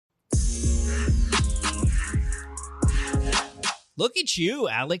Look at you,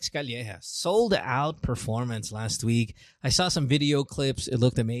 Alex Calleja. Sold out performance last week. I saw some video clips. It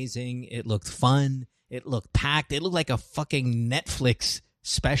looked amazing. It looked fun. It looked packed. It looked like a fucking Netflix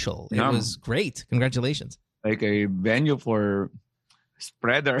special. It was great. Congratulations. Like a venue for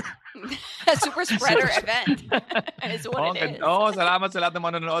spreader. A super spreader event. Is what it is. Salamat sa lahat ng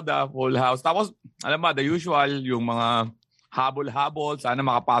manonood. Full house. Tapos, alam mo, the usual, yung mga habol-habol, sana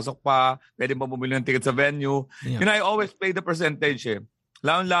makapasok pa, pwede pa bumili ng ticket sa venue. Yeah. You know, I always play the percentage eh.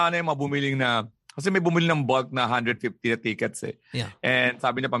 Lalo-lalo na yung mga bumiling na, kasi may bumili ng bulk na 150 na tickets eh. Yeah. And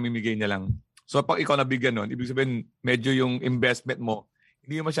sabi niya, pamimigay niya lang. So pag ikaw nabigyan nun, ibig sabihin, medyo yung investment mo,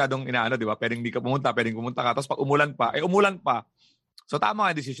 hindi masyadong inaano, di ba? Pwedeng hindi ka pumunta, pwedeng pumunta ka. Tapos pag umulan pa. So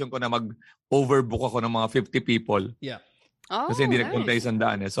tama ang decision ko na mag-overbook ako ng mga 50 people. Yeah. Oh, kasi hindi nagpunta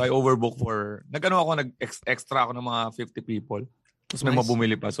 100 eh. So I overbook for, nag-extra ako ng mga 50 people. Tapos may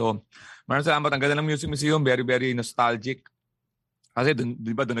mabumili pa. So maraming salamat. Ang ganda ng Music Museum. Very, very nostalgic. Kasi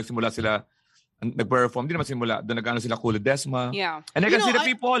di ba doon nagsimula sila, nag-perform. Di naman simula. Doon nag-ano sila Cool Desma. Yeah. And I can see the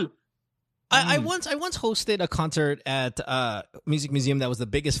people. I once hosted a concert at Music Museum that was the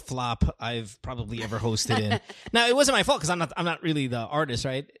biggest flop I've probably ever hosted in. Now it wasn't my fault because I'm not really the artist,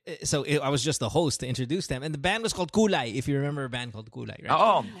 right? So I was just the host to introduce them, and the band was called Kulay. If you remember a band called Kulay, right?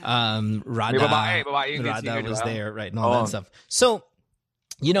 Oh, Rada was there, right, and all that stuff. So,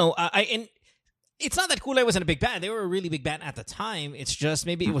 you know, and it's not that Kulay wasn't a big band; they were a really big band at the time. It's just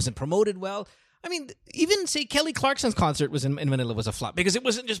maybe it wasn't promoted well. I mean, even say Kelly Clarkson's concert was in Manila was a flop because it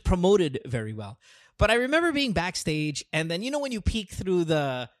wasn't just promoted very well. But I remember being backstage, and then you know when you peek through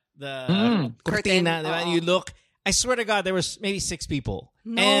the cortina, and you look, I swear to God, there was maybe 6 people.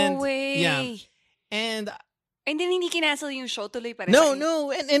 No way. Yeah, and then hindi kinancel yung show tuloy pa rin. No,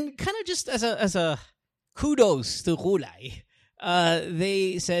 and kind of just as a kudos to Kulay.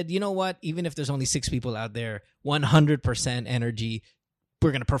 They said, you know what? Even if there's only 6 people out there, 100% energy. We're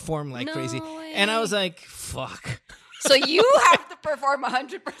going to perform like crazy. Way. And I was like, fuck. So you have to perform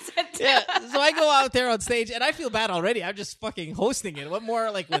 100%. Yeah. So I go out there on stage and I feel bad already. I'm just fucking hosting it. What more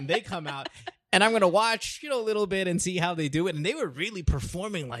like when they come out and I'm going to watch, you know, a little bit and see how they do it. And they were really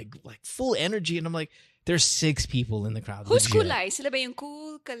performing like full energy. And I'm like, there's 6 people in the crowd. Who's Kulay? Sila ba yung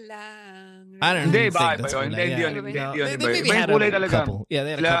cool ka lang? I don't know. Hindi ba? Hindi yun. Maybe had a couple. Yeah,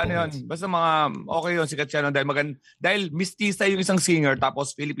 they had a couple. Basta mga, okay yun, sikat siya nun. Dahil mistisa yung isang singer,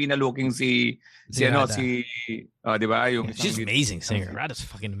 tapos Filipina looking di ba? She's an amazing singer. Rada's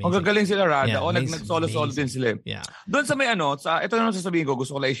fucking amazing. Magagaling sila, Rada. Nag-solo-solo din sila. Yeah. Doon sa may ito na sasabihin ko,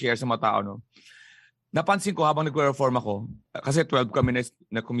 gusto ko lang i-share sa mga tao, no? Napansin ko habang nag-perform ako, kasi 12 kami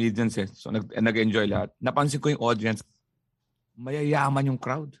na comedians eh, so nag-enjoy lahat. Napansin ko yung audience, mayayaman yung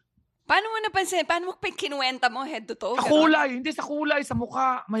crowd. Paano mo napansin? Paano mo kinuwenta mo head to toe? Sa kulay, hindi sa kulay, sa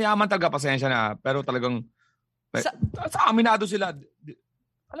mukha. Mayaman talaga, pasensya na. Pero talagang, sa aminado sila.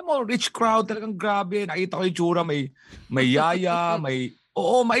 Alam mo, rich crowd, talagang grabe. Nakita ko yung tsura, may yaya,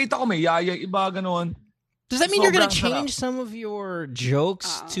 makita ko may yaya, iba, gano'n. Does that mean you're gonna change some of your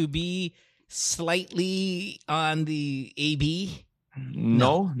jokes to be slightly on the AB?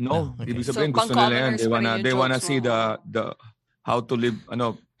 No. Okay. Ibig sabihin, gusto nila yan. They wanna see the how to live,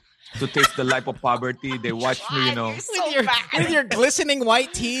 to taste the life of poverty. They watch me, with your glistening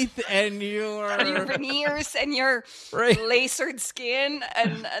white teeth and your veneers and your lasered skin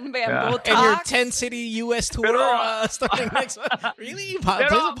and Botox. And your 10 city US tour starting next month. Really?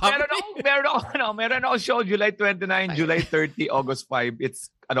 Meron ako show July 29, July 30, August 5.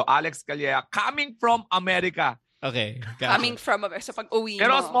 It's Alex Calleja coming from America. Okay. Coming from sa pag-uwi mo.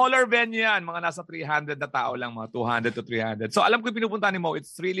 Pero smaller venue yan. Mga nasa 300 na tao lang. Mga 200 to 300. So alam ko yung pinupunta ni Mo.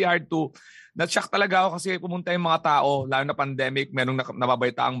 It's really hard to... Na-shock talaga ako kasi pumunta yung mga tao. Lalo na pandemic. Merong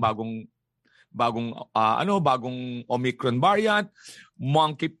nababayta ang bagong Omicron variant.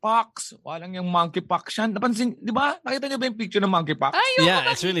 Monkeypox. Walang yung monkeypox yan. Napansin, di ba? Nakita niyo ba yung picture ng monkeypox? Yeah,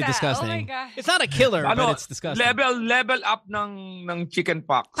 it's really disgusting. Oh my God. It's not a killer, but it's disgusting. Level up ng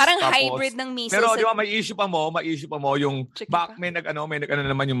chickenpox. Parang hybrid ng measles. Pero di ba may issue pa mo yung may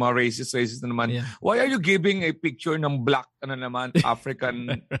naman yung mga racist na naman. Yeah. Why are you giving a picture ng black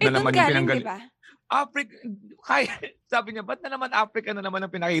African na naman yung pinanggaling? Diba? Sabi niya, ba't na naman African na naman ang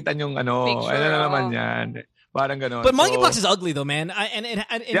pinakita niyong picture, ano na naman yan? Parang gano'n. But monkeypox is ugly though, man.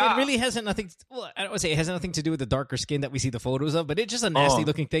 It really hasn't nothing. Well, I don't want to say it has nothing to do with the darker skin that we see the photos of, but it's just a nasty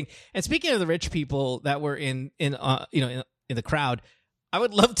looking thing. And speaking of the rich people that were in the crowd, I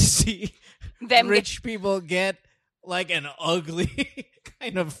would love to see rich people get like an ugly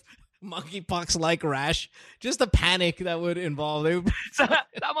kind of Monkeypox-like rash. Just the panic that would involve.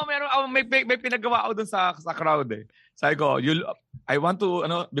 Tama, may pinagawa ako dun sa crowd eh. Sabi ko, I want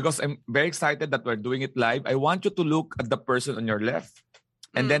to, because I'm very excited that we're doing it live, I want you to look at the person on your left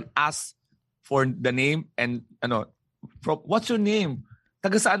and then ask for the name and, what's your name?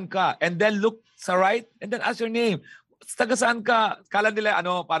 Taga saan ka? And then look sa right and then ask your name. Taga saan ka? Kala nila,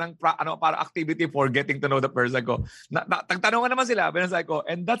 parang activity for getting to know the person ko. Tagtanungan naman sila. Sabi ko,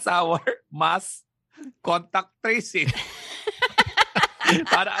 and that's our mass contact tracing.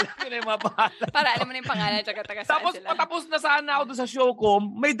 Para alam nila yung mga pangalan. Para alam mo na yung pangalan tsaka taga saan Tapos sila. patapos na sana ako doon sa show ko,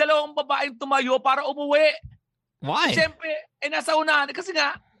 may dalawang babaeng tumayo para umuwi. Why? Siyempre, nasa unahan. Kasi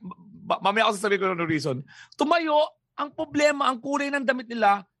nga, mamaya ako sasabihin ko ng reason. Tumayo, ang problema, ang kulay ng damit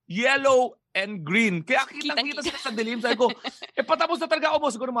nila, yellow and green. Kaya kitang-kita sila sa dilim. Sabi ko, patapos na talaga ako.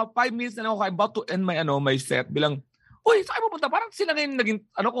 Siguro mga 5 minutes na lang ako. I'm about to end my set. Bilang, uy, saan mo punta? Parang sila ngayon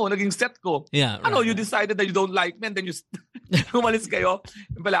naging set ko. Yeah. Right. You decided that you don't like me and then you umalis kayo.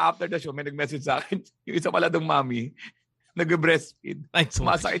 Yung pala, after the show, may nag-message sa akin. Yung isa pala dong mami, nag-breastfeed.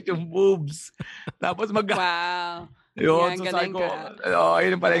 Masakit yung boobs. Tapos wow. Yun, so sabi ko,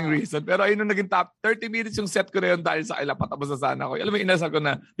 ayun pala yung reason. Pero ayun nung naging top 30 minutes yung set ko na yun dahil sa kailan patapos na sana ako. Alam mo, inasal ko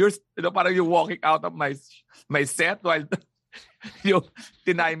na, parang you're walking out of my set while yung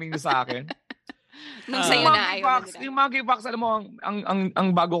tiniming nyo sa akin. Nung sa'yo na ayaw na nila. Yung Monkeypox, alam mo,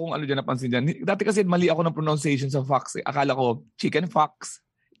 ang bago kong dyan napansin dyan. Dati kasi mali ako ng pronunciation sa fox. Akala ko, chicken fox.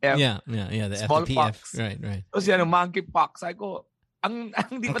 Yeah, the small FPF. fox. Right. Tapos yan, Monkeypox. Sabi ko, ang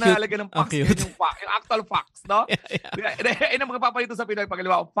di pa nalalagyan ng fox, yung actual fox, no? Yeah. Yung magpapalito sa Pinoy,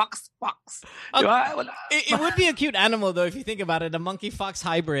 pagkaliwa, fox. Diba? Wala. It would be a cute animal, though, if you think about it. A monkey-fox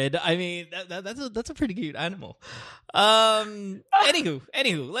hybrid. I mean, that's a pretty cute animal. Anywho,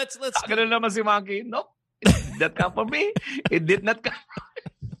 let's. Ganun naman si Monkey. Nope. It did not come for me. It did not come.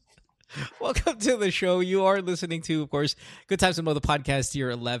 Welcome to the show. You are listening to, of course, Good Times with Mo, the podcast,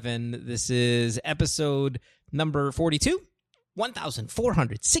 year 11. This is episode number 42.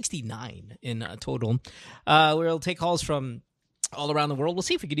 1,469 in total. We'll take calls from all around the world. We'll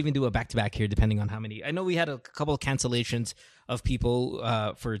see if we could even do a back-to-back here, depending on how many. I know we had a couple of cancellations of people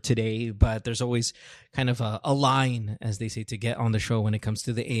for today, but there's always kind of a line, as they say, to get on the show when it comes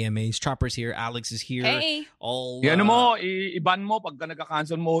to the AMAs. Chopper's here. Alex is here. Hey. Yan mo, iban mo pagka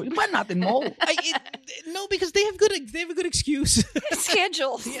nagka-cancel mo. Iban natin mo. No, because they have a good excuse.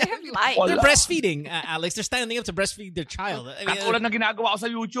 Schedules. They have life. They're breastfeeding, Alex. They're standing up to breastfeed their child. Katulad na ginagawa ko sa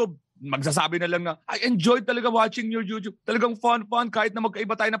YouTube. Magsasabi na lang na, I enjoyed talaga watching your YouTube. Talagang fun kahit na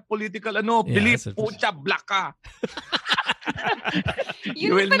magkaiba tayo na political belief, pucha, black ka.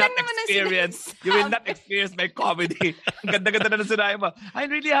 You will not experience my comedy. Ang ganda-ganda na sinabi mo.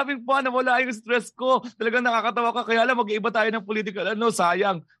 I'm really having fun. Wala yung stress ko. Talagang nakakatawa ka. Kaya lang mag-iiba tayo ng political.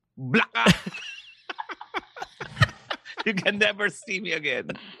 Sayang. Black ka. You can never see me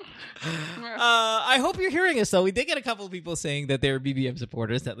again. I hope you're hearing us, though. We did get a couple of people saying that they're BBM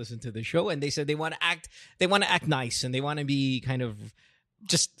supporters that listen to the show, and they said they want to act nice, and they want to be kind of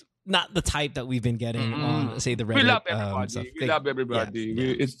just not the type that we've been getting on, say, the Reddit. We love everybody. Stuff. We love everybody.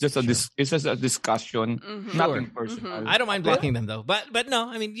 Yeah. It's just a discussion, nothing personal. I don't mind blocking them though, but no,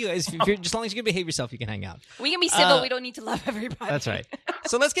 I mean, you guys, if you're, as long as you can behave yourself, you can hang out. We can be civil. We don't need to love everybody. That's right.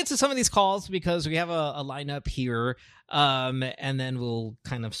 So let's get to some of these calls because we have a lineup here, and then we'll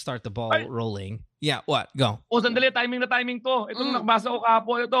kind of start the ball rolling. Yeah, what? Go. Sandali, timing to. Itong nakabasa ko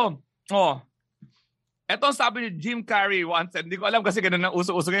kahapon, ito. Ito ang sabi ni Jim Carrey once. Hindi ko alam kasi ganun ang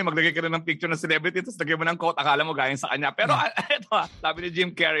uso-uso ngayon. Maglagay ka rin ng picture ng celebrity tapos lagay mo ng quote. Akala mo gayang sa kanya. Pero ito sabi ni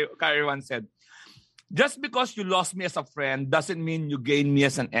Jim Carrey once said, just because you lost me as a friend doesn't mean you gain me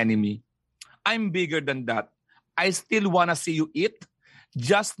as an enemy. I'm bigger than that. I still wanna see you eat,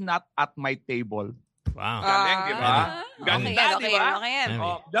 just not at my table. Wow. Galing, di ba? Ganda, di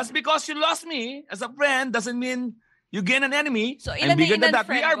ba? Just because you lost me as a friend doesn't mean you gain an enemy. So, I'm bigger than that.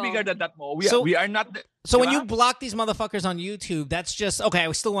 We are bigger than that, Mo. We are not. So when you block these motherfuckers on YouTube, that's just okay.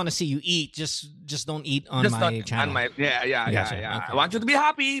 I still want to see you eat. Just don't eat on my channel. Yeah. Okay. I want you to be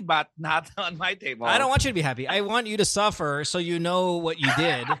happy, but not on my table. I don't want you to be happy. I want you to suffer so you know what you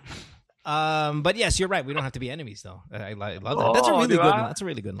did. But yes, you're right. We don't have to be enemies, though. I love that. That's a really good one. That's a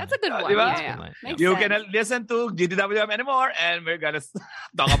really good one. That's a good one. Yeah. You can listen to GDWM anymore, and we're gonna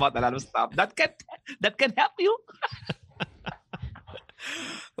talk about a lot of stuff that can help you.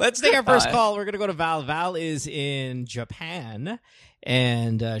 Let's take our first call. We're gonna go to Val. Val is in Japan,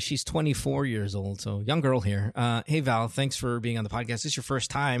 and she's 24 years old, so young girl here. Hey, Val, thanks for being on the podcast. This is your first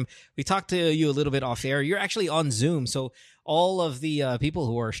time. We talked to you a little bit off air. You're actually on Zoom, so all of the people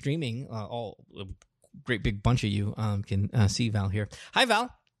who are streaming, all a great big bunch of you can see Val here. Hi,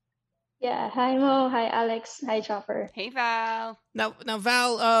 Val. Yeah. Hi, Mo. Hi, Alex. Hi, Chopper. Hey, Val. Now,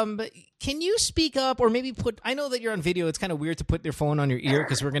 Val, can you speak up or maybe put? I know that you're on video. It's kind of weird to put your phone on your ear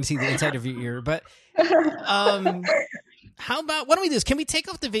because we're going to see the inside of your ear. But how about why don't we do this? Can we take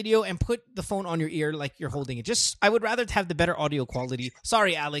off the video and put the phone on your ear like you're holding it? Just I would rather have the better audio quality.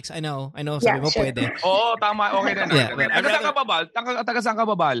 Sorry, Alex. I know. Sabi mo sure. pwede. Oo, tama. Okay na. Yeah, but I'd Taga saan ka ba, Bal? Taga saan ka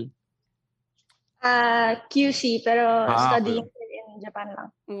ba, Bal? QC, pero studying in Japan lang.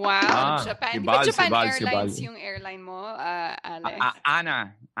 Wow, Japan. si Di Bal, ba Japan si Bal, si Airlines Bal. yung airline mo, Alex?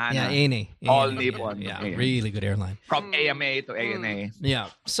 Ana. Yeah, ANA. All Nippon. Yeah, Yeah. really good airline. From AMA to ANA. Yeah.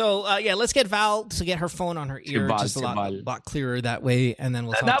 So let's get Val to get her phone on her ear Val, just a si lot, Val. lot clearer that way, and then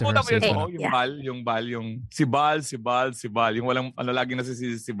we'll talk to her. Napunta mo see yun, what's going on. yung Bal, si Bal. Yung walang, lagi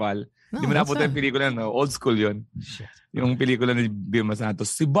nasisisi si Bal. No, Hindi mo what's napunta that? yung pelikula, no? Old school yun. Shit. Yung pelikula ni Vilma Santos.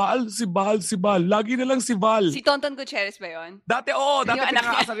 Si Bal. Lagi na lang si Bal. Si Tonton Gutierrez ba yun? Dati Yung anak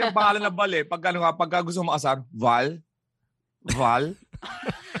pinakakasar yung pangalan na Bal eh. Pagka gusto mo makasar, Val.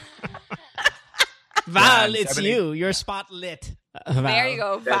 Val, Yan, it's 7, you. You're spotlit. Val. There you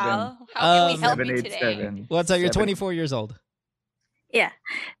go, Val. How can we help you today? What's up? You're 7. 24 years old. Yeah.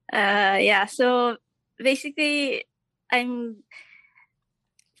 Yeah. So basically, I'm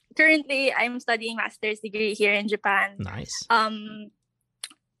studying master's degree here in Japan. Nice.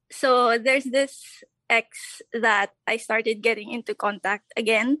 So there's this ex that I started getting into contact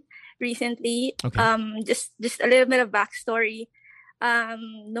again recently. Okay. Just a little bit of backstory.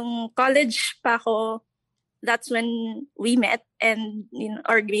 Nung college pa ako, that's when we met and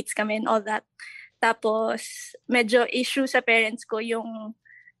our grades kami and all that. Tapos medyo issue sa parents ko yung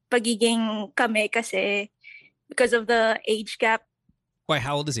pagiging kami kasi because of the age gap. Why?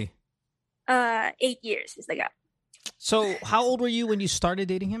 How old is he? 8 years is the gap. So, how old were you when you started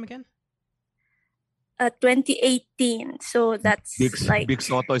dating him again? 2018. So that's like Big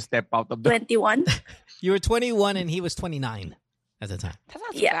Soto step out of the... 21. You were 21 and he was 29 at the time. That's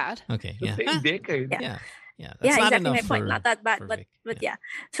not too Yeah. bad. Okay. Yeah. Same decade. Yeah. That's Yeah, not exactly enough my point. for- Not that bad, for but Vic. yeah.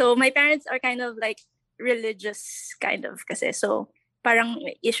 So my parents are kind of like religious kind of kasi. So parang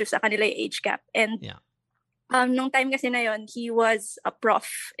may issue sa kanila yung age gap. And Yeah. nung time kasi na yon, he was a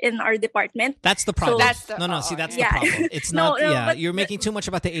prof in our department. That's the problem. that's the- See, that's yeah. the problem. It's No, not, no, yeah, but you're making too much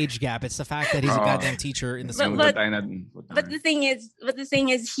about the age gap. It's the fact that he's a Oh. goddamn teacher in the school. But- But But the thing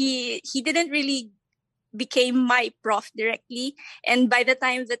is he didn't really became my prof directly, and by the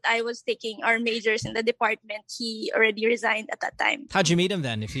time that I was taking our majors in the department, he already resigned at that time. How'd you meet him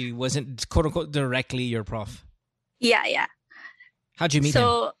then if he wasn't, quote unquote, directly your prof? Yeah. How'd you meet him?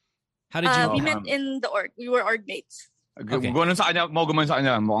 So How did you we meet him? met in the org. We were org mates. Okay. Gumanon sa kanya,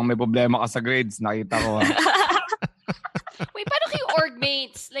 mukhang may problema ka sa grades. Nakita ko. Wait, paano kayo org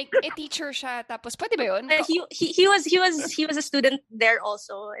mates? Like, teacher siya, tapos pwede ba yun? He was a student there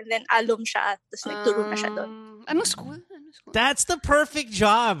also, and then alum siya, tapos nagturo na siya doon. Anong school? That's the perfect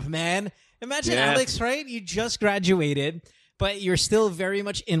job, man. Imagine Yes. Alex, right? You just graduated, but you're still very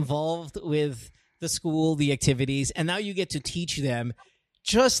much involved with the school, the activities, and now you get to teach them.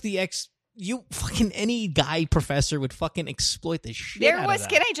 Just you fucking any guy professor would fucking exploit the shit There out was, of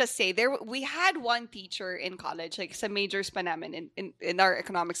can that. I just say, we had one teacher in college, like sa majors pa namin in our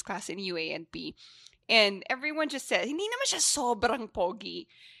economics class in UANP. And everyone just said, hindi naman siya sobrang pogi.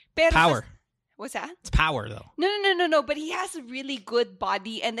 Pero Power. What's that? It's power, though. No. But he has a really good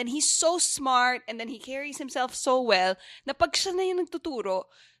body, and then he's so smart, and then he carries himself so well, na pag siya na yung nagtuturo,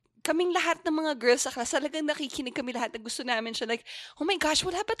 kaming lahat ng mga girls sa class, talagang nakikinig kami lahat na gusto namin siya. Like, oh my gosh,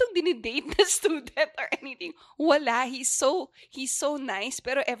 wala ba itong dinidate na student or anything? Wala. He's so nice,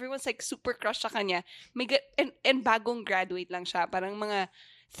 pero everyone's like super crush sa kanya. And bagong graduate lang siya. Parang mga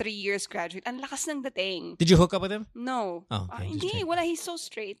 3 years graduate. Ang lakas ng dating. Did you hook up with him? No. Oh, okay, just Hindi, checking. wala. He's so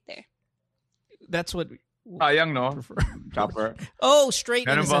straight there. That's what. Sayang, no? Chopper. Oh, straight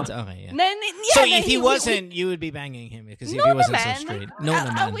in Ganun the ba? sense. Okay, yeah. Yeah, So na if he wasn't, you would be banging him because if no he wasn't naman. so straight. No I'll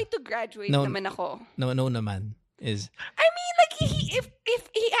naman. wait to graduate No. naman ako. No naman is. I mean, like, if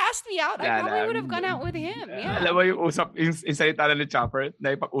he asked me out, I probably would have gone out with him. Yeah. Alam mo yung yung salita na ni Chopper,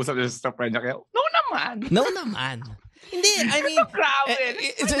 na ipag-usap niya sa friend niya, kaya, no naman! No naman. Hindi, I mean, Grabe!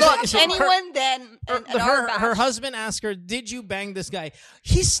 Look, anyone then, and her husband asked her, "Did you bang this guy?"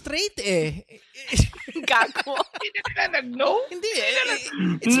 He's straight, eh. gago. Hindi nila nag-no? Hindi,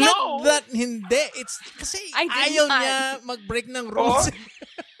 it's No. not that hindi. It's kasi I did ayaw not. niya mag-break ng rules.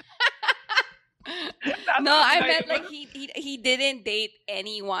 No, I meant like he didn't date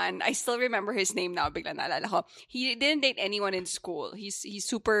anyone. I still remember his name now. Bigla naalala ko. He didn't date anyone in school. He's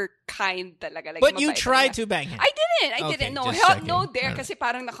super kind talaga. Like, But you mabait tried talaga. to bang him. I didn't. Okay, didn't. No, just hell, checking. no dare. Alright. Kasi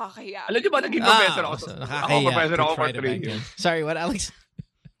parang nakakahiya. Alam niyo ba, naging professor ako. so Ako nakakahiya professor to ako for try to 3 bang him. years. Sorry, what, Alex?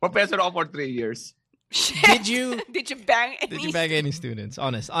 Professor ako for 3 years. Did you bang any? Did you bang any students?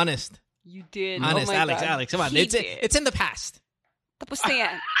 Honest. You did. Honest, oh my Alex. God. Alex, come on. He It's did. in the past. Tapos na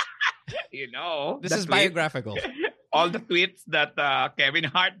yan. This the is tweet, biographical. all the tweets that Kevin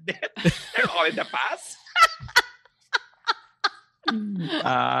Hart did, they're all in the past.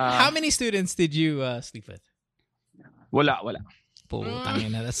 How many students did you sleep with? Wala.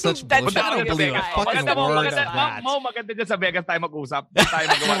 Putangina, that's such That's bullshit. I don't Vegas. believe a Maganda fucking word of that. Maganda dyan sa Vegas tayo mag-usap. Tayo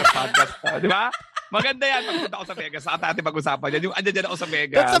magawa ng podcast. Di ba? Maganda yan. Pagpunta ako sa Vegas. Saka natin mag-usapan yan. Yung andyan dyan ako sa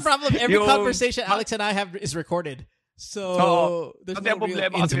Vegas. That's the problem. Every Yung- conversation Alex and I have is recorded. So there's Kasi no ang real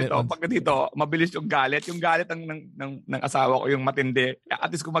problema kasi intimate dito, ones. pag dito, mabilis yung galit. Yung galit ng asawa ko, yung matindi.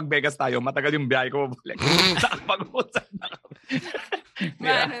 At least kung mag-Vegas tayo, matagal yung biyahe ko mabalik. Saka pag-usap na kami.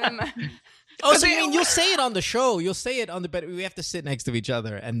 Ano naman. Oh, so you mean you'll say it on the show? You'll say it on the bed. We have to sit next to each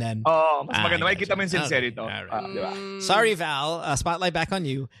other and then. Oo, mas maganda. I Makikita mo yung gotcha. sincerity. Okay, all right. Di ba? Sorry, Val. Spotlight back on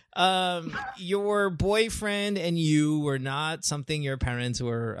you. Your boyfriend and you were not something your parents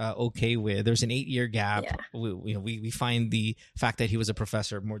were okay with. There's an 8-year gap. Yeah. We find the fact that he was a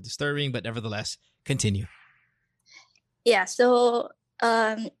professor more disturbing, but nevertheless, continue. Yeah, so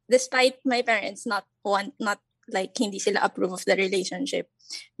despite my parents not like hindi sila approve of the relationship,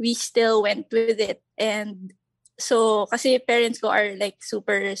 we still went with it. And so kasi parents ko are like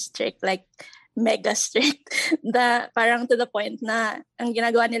super strict, like mega strict. Parang to the point na ang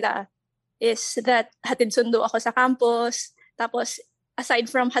ginagawa nila is that hatid sundo ako sa campus. Tapos aside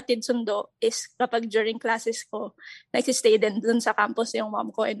from hatid sundo is kapag during classes ko, nagsistay din dun sa campus yung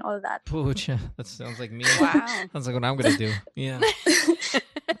mom ko and all that. Pucha, that sounds like me. Wow. Sounds like what I'm gonna do. Yeah.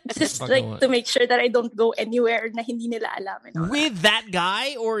 Just Fucking like what? to make sure that I don't go anywhere na hindi nila alam. And all that. With that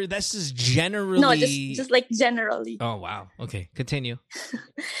guy, or this is generally? No, just like generally. Oh wow. Okay, continue.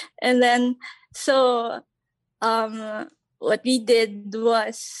 And then, so, what we did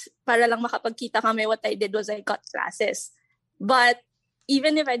was, para lang makapagkita kami, what I did was I got classes. But,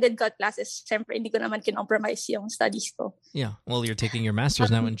 even if I did got classes, syempre, hindi ko naman kinompromise yung studies ko. Yeah. Well, you're taking your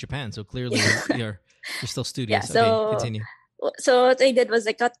master's now in Japan, so clearly you're still studious. Yeah, so- Okay, continue. So, what I did was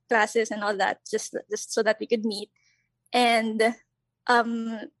I cut classes and all that, just so that we could meet. And,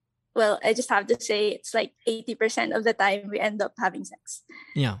 well, I just have to say, it's like 80% of the time we end up having sex.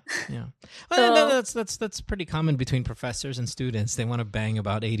 Yeah. Well, So- that's pretty common between professors and students. They want to bang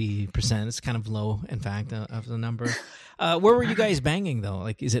about 80%. It's kind of low, in fact, of the number. Where were you guys banging though?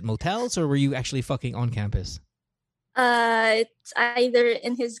 Like, is it motels or were you actually fucking on campus? It's either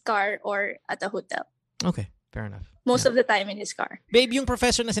in his car or at a hotel. Okay, fair enough. Most of the time in his car. Babe, yung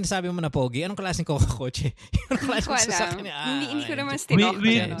professor na sinasabi mo na pogi, anong klaseng kotse? Anong klaseng Wala. sasakyan niya? Hindi ko naman check- stinok.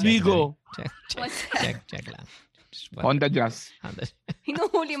 Vigo. Check lang. Just what- Honda Jazz. Honda.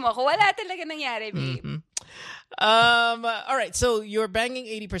 Hinuhuli mo ako. Wala talaga nangyari, babe. Mhm. All right, so you're banging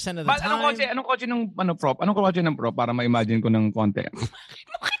 80% of the But time. anong kotse ng prop? Anong kotse ng prop para ma-imagine ko ng konti?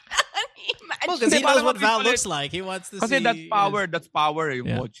 Well, because he Hindi, knows para what Val mapipili. looks like. He wants to Kasi see. that's power yung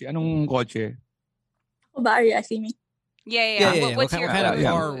Yeah. kotse. Anong kotse? O ba, are you asking me? Yeah. Yeah. What's What your kind of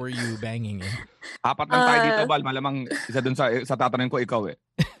Yeah. car were you banging in? Apat lang tayo dito, Val. Malamang isa dun sa tatanungin ko ikaw eh.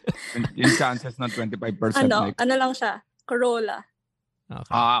 Yung chances na 25%. Ano lang siya? Corolla.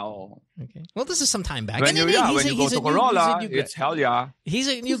 Okay. Oo. Okay. Well, this is some time back. When And you then go he's to a Corolla, new it's hell yeah. he's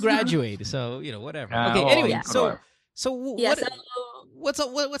a new graduate, so whatever. Yeah, Okay. oo, Anyway, yeah. so Yeah,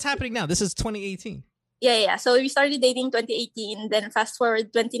 what's happening now? This is 2018. yeah. So we started dating 2018, then fast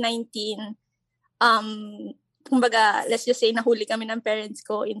forward 2019. Kumbaga, let's just say nahuli kami ng parents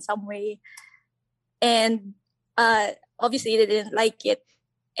ko in some way. And obviously they didn't like it.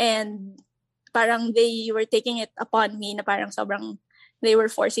 And parang they were taking it upon me na parang sobrang they were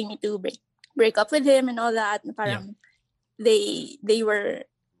forcing me to break up with him and all that. Na parang they were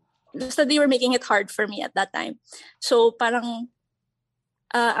making it hard for me at that time. So parang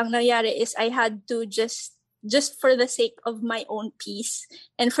ang nangyari is I had to just for the sake of my own peace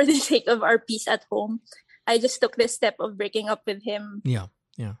and for the sake of our peace at home, I just took this step of breaking up with him Yeah.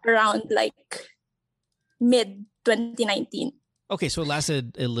 around like mid 2019. Okay, so it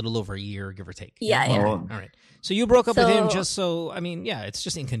lasted a little over a year, give or take. Yeah, All yeah. right. All right. So you broke up with him So- just so, I mean, yeah, it's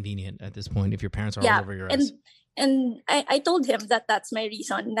just inconvenient at this point if your parents are Yeah, all over your ass. and I told him that that's my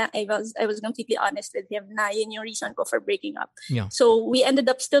reason. Na I was completely honest with him. Na yun yung reason ko for breaking up. Yeah. So we ended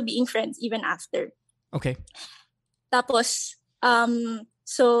up still being friends even after. Okay. Tapos,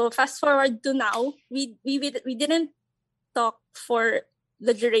 so fast forward to now, we didn't talk for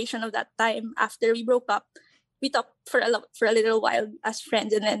the duration of that time after we broke up. We talked for a little while as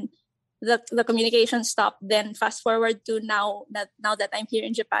friends, and then the communication stopped. Then fast forward to now that I'm here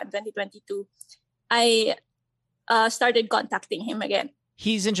in Japan, 2022, I started contacting him again.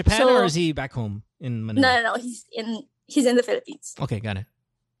 He's in Japan or is he back home in Manila? No. He's in the Philippines. Okay, got it.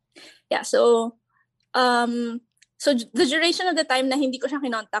 Yeah, so the duration of the time na hindi ko siya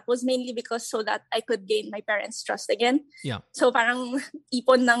kinontak was mainly because so that I could gain my parents' trust again. Yeah. So parang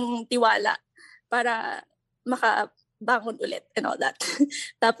ipon ng tiwala para makabangon ulit and all that.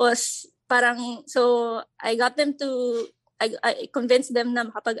 Tapos parang, so I got them to, I convinced them na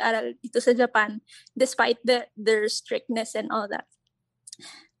makapag-aral dito sa Japan despite their strictness and all that.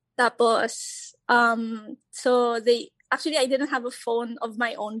 Tapos, so I didn't have a phone of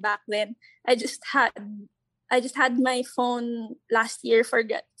my own back then. I just had my phone last year for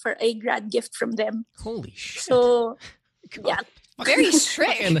a grad gift from them. Holy shit. So, yeah. Very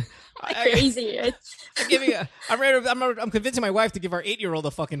strict. Crazy, right? I'm convincing my wife to give our 8-year-old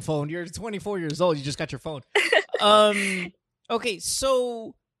a fucking phone. You're 24 years old. You just got your phone. Okay,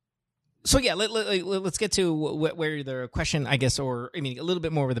 so yeah, let's get to where the question, I guess, or I mean, a little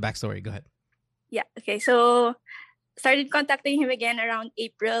bit more with the backstory. Go ahead. Yeah. Okay. So started contacting him again around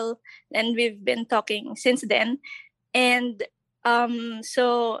April, and we've been talking since then. And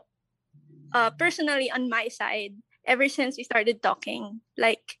so personally, on my side, ever since we started talking,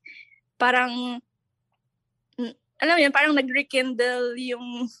 like parang alam mo yun, parang nag-rekindle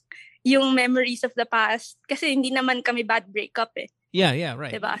yung memories of the past kasi hindi naman kami bad breakup eh. Yeah,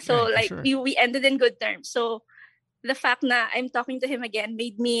 right. Diba? So right, like sure. we ended in good terms. So the fact na I'm talking to him again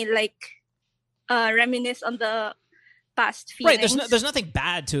made me like reminisce on the past feelings. Right, there's nothing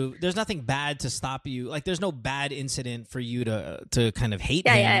bad to stop you. Like there's no bad incident for you to kind of hate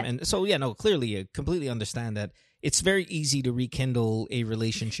him. Yeah. And so clearly I completely understand that it's very easy to rekindle a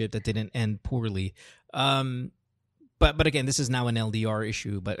relationship that didn't end poorly. But again, this is now an LDR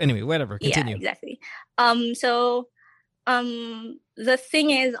issue. But anyway, whatever. Continue. Yeah, exactly. So the thing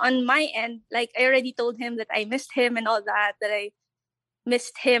is, on my end, like I already told him that I missed him and all that I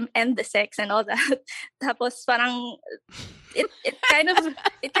missed him and the sex and all that. Tapos parang it kind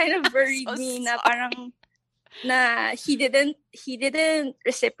of worried So me na parang na he didn't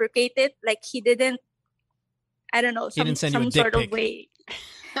reciprocate it. Like he didn't, I don't know, some sort of way.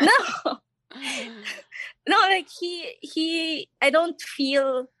 No, like he I don't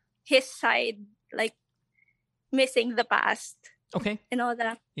feel his side like missing the past. Okay. And all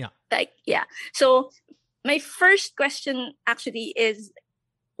that. Yeah. Like, yeah. So my first question actually is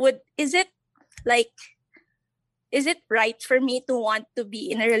it right for me to want to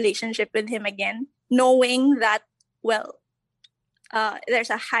be in a relationship with him again, knowing that, well, there's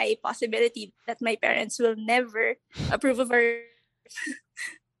a high possibility that my parents will never approve of her.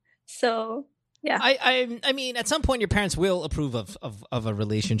 So, yeah. I mean, at some point, your parents will approve of a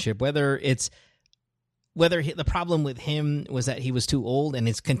relationship, whether the problem with him was that he was too old and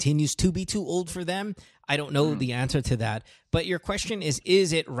it continues to be too old for them. I don't know the answer to that. But your question is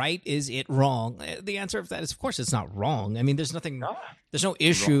it right? Is it wrong? The answer of that is, of course, it's not wrong. I mean, there's no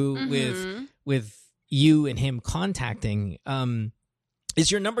issue with you and him contacting. Is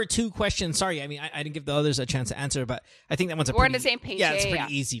your number 2 question? Sorry, I mean, I didn't give the others a chance to answer, but I think that one's We're on the same page. Yeah, it's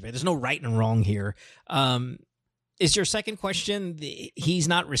pretty easy, right? There's no right and wrong here. Is your second question, he's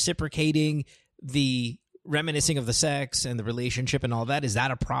not reciprocating the reminiscing of the sex and the relationship and all that? Is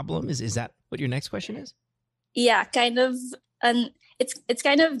that a problem? Is that what your next question is? Yeah, kind of. It's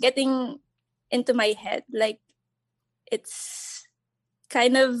kind of getting into my head. Like, it's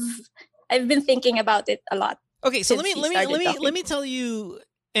kind of, I've been thinking about it a lot. Okay, so let me tell you,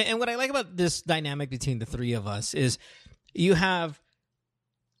 and what I like about this dynamic between the three of us is you have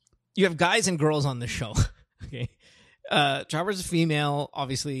guys and girls on the show. Okay. Chopper's a female,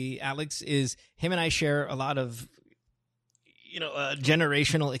 obviously. Alex is, him and I share a lot of,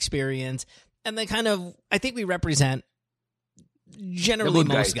 generational experience. And then kind of, I think we represent generally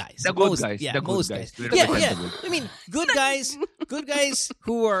most guys. The good guys. Yeah, the good most guys. guys. Yeah. I mean, good guys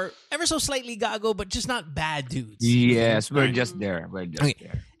who are ever so slightly gago, but just not bad dudes. Yes, we're just there.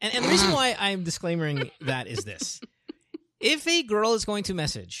 There. And the reason why I'm disclaiming that is this. If a girl is going to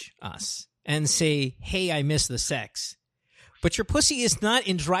message us and say, hey, I miss the sex, but your pussy is not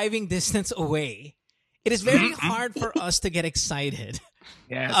in driving distance away, it is very hard for us to get excited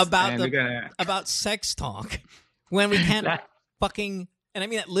about sex talk when we can't fucking, and I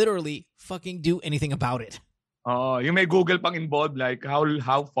mean that literally, fucking do anything about it. Oh, you may Google pang involved, like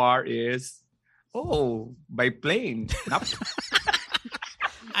how far is, by plane. Nope.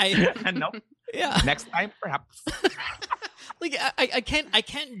 Nope. Yeah. Next time, perhaps. Like I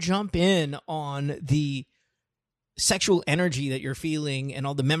can't jump in on the sexual energy that you're feeling and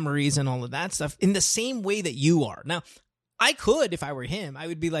all the memories and all of that stuff in the same way that you are. Now, I could, if I were him, I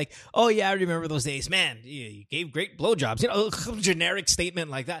would be like, oh yeah, I remember those days. Man, you gave great blowjobs. A generic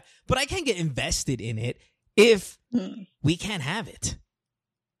statement like that. But I can't get invested in it if we can't have it.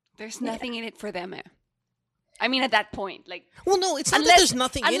 There's nothing in it for them. I mean, at that point, like... Well, no, it's not that there's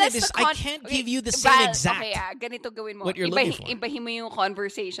nothing in it. I can't give you the same exact... Okay, ganito gawin mo. What you're looking for. Ibahin mo yung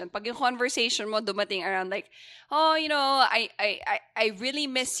conversation. Pag yung conversation mo dumating around like, oh, I really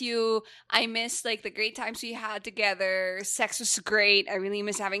miss you. I miss like the great times we had together. Sex was great. I really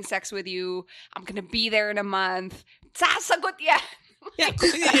miss having sex with you. I'm gonna be there in a month. Sasagot yan. Yeah,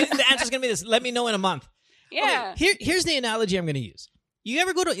 the answer's gonna be this. Let me know in a month. Yeah. Okay, here's the analogy I'm gonna use. You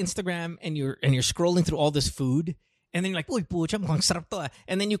ever go to Instagram and you're scrolling through all this food and then you're like, uy, pucha, mukhang sarap to.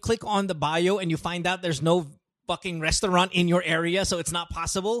 And then you click on the bio and you find out there's no fucking restaurant in your area, so it's not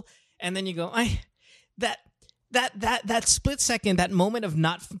possible. And then you go, that split second, that moment of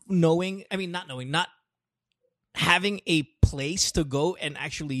not having a place to go and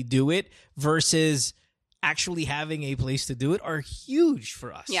actually do it versus actually having a place to do it are huge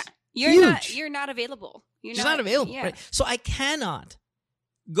for us. Yeah. You're not available. She's not available. Yeah. Right? So I cannot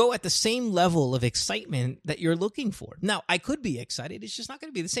go at the same level of excitement that you're looking for. Now, I could be excited. It's just not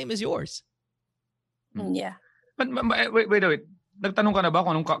going to be the same as yours. Yeah. But wait. Nagtanong ka na ba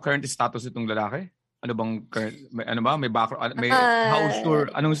kung anong current status nitong lalaki? Ano bang current, may background, may house tour,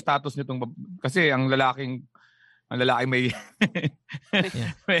 anong status nitong, kasi ang lalaki may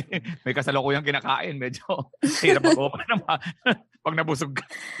may kasalukuyang kinakain, medyo hirap mag-open naman pag nabusog ka.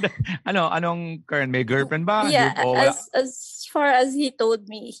 Anong current, may girlfriend ba? Yeah, as far as he told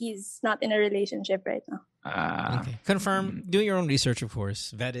me, he's not in a relationship right now. Okay. Confirm. Do your own research, of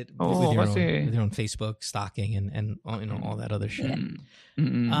course. Vet it with your own Facebook stalking and all that other shit.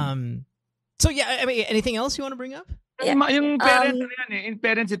 So yeah, I mean, anything else you want to bring up? Yeah. Yung parents, in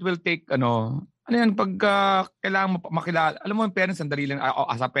parents it will take pag kailangan makilala. Alam mo yung parents, sandali lang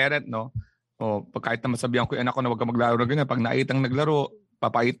as a parent, no? O pag kahit na masabihan ko yung anak ko na wag ka maglaro na ganyan, pag naitang naglaro,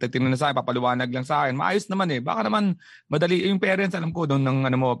 tingnan na sa akin, papaliwanag lang sa akin. Maayos naman eh. Baka naman madali yung parents, alam ko doon ng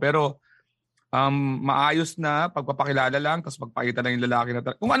pero maayos na pagpapakilala lang tapos pagpakita lang yung lalaki na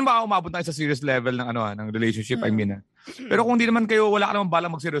kung ano ba umabot na sa serious level ng ng relationship, I mean. Pero kung hindi naman kayo, wala ka naman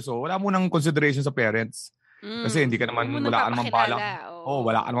balang magseryoso, wala mo nang consideration sa parents. Kasi hindi ka naman, wala ka naman balak.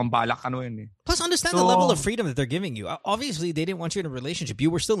 Wala ka naman balak eh. Plus, understand the level of freedom that they're giving you. Obviously, they didn't want you in a relationship. You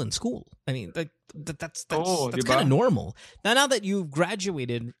were still in school. I mean, that's kind of normal. Now that you've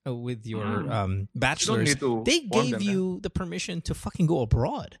graduated with your bachelor's, they gave you the permission to fucking go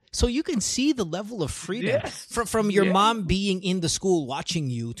abroad. So you can see the level of freedom from your mom being in the school watching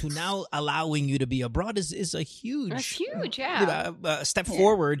you to now allowing you to be abroad is a huge, that's huge, step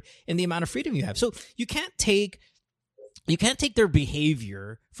forward in the amount of freedom you have. So you can't take their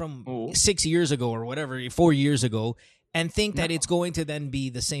behavior from 6 years ago or whatever, 4 years ago, and think that it's going to then be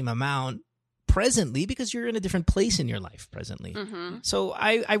the same amount presently because you're in a different place in your life presently. So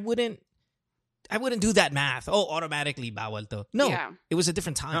I wouldn't do that math. Automatically bawal to. No, it was a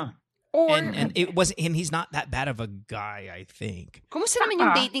different time. And it was, and he's not that bad of a guy, I think. Kumusta naman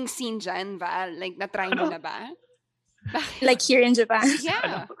yung dating scene dyan, Val? Like, na-try mo na ba? Like here in Japan?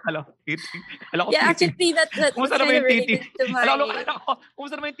 Yeah. Hello. Actually, that's kumusta kind of related to my...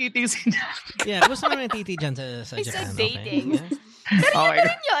 Kumusta naman yung titi scene? Yeah, kumusta naman yung titi dyan sa Japan? It's a dating.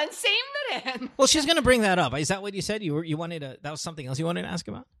 Same na rin. Well, she's gonna bring that up. Is that what you said? You wanted that was something else you wanted to ask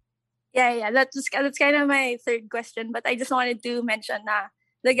about? Yeah. That's kind of my third question, but I just wanted to mention that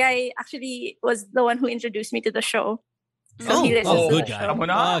the guy actually was the one who introduced me to the show. So good guy.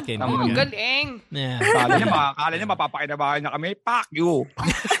 Okay, galing. Yeah. Kala niya mapapakinabahan niya kami. Fuck you.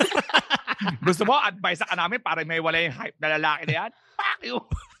 Gusto mo, advice ka namin para may wala yung hype na lalaki na yan? Fuck you.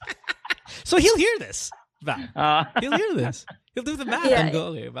 So he'll hear this. He'll hear this. He'll do the math and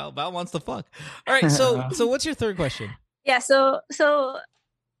go, okay, Val wants to fuck. All right, so what's your third question? Yeah, so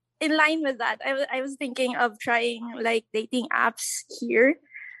in line with that, I was thinking of trying like dating apps here.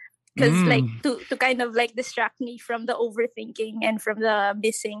 Because like to kind of like distract me from the overthinking and from the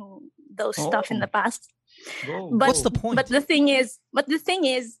missing those stuff in the past. But what's the point? But the thing is,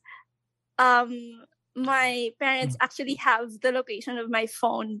 my parents actually have the location of my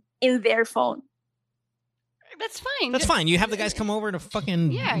phone in their phone. That's fine. That's fine. You have the guys come over to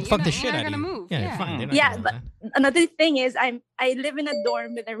fucking fuck the shit out of you. Move. Yeah, fine. But another thing is, I live in a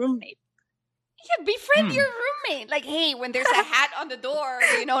dorm with a roommate. Yeah, befriend your roommate. Like, hey, when there's a hat on the door,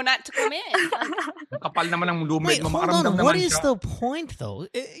 not to come in. Kapal naman ang roommate mo, makaramdam naman. What is the point, though?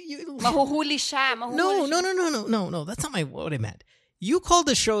 Mahuhuli siya. No. That's not what I meant. You called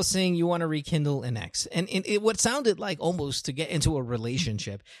the show saying you want to rekindle an ex, and it what sounded like almost to get into a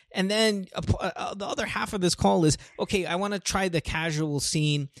relationship. And then the other half of this call is, okay, I want to try the casual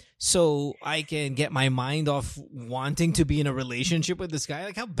scene so I can get my mind off wanting to be in a relationship with this guy.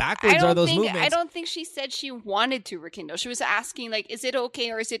 Like, how backwards are those movements? I don't think she said she wanted to rekindle. She was asking, like, is it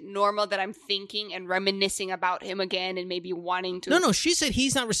okay or is it normal that I'm thinking and reminiscing about him again and maybe wanting to? No, she said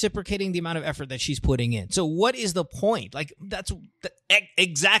he's not reciprocating the amount of effort that she's putting in. So what is the point? Like, that's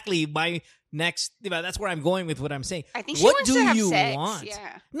exactly my next. That's where I'm going with what I'm saying. I think she what wants do to have you sex. want?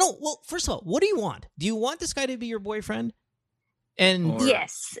 Yeah. No, well, first of all, what do you want? Do you want this guy to be your boyfriend? And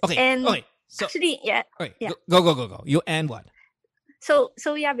yes. Okay. And okay. So actually, yeah. okay, yeah. Go. You and what? So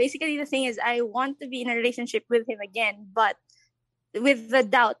yeah, basically the thing is I want to be in a relationship with him again, but with the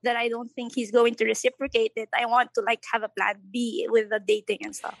doubt that I don't think he's going to reciprocate it, I want to like have a plan B with the dating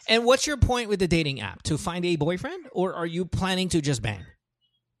and stuff. And what's your point with the dating app? To find a boyfriend, or are you planning to just bang?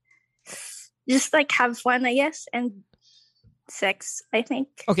 Just like have fun, I guess, and sex, I think.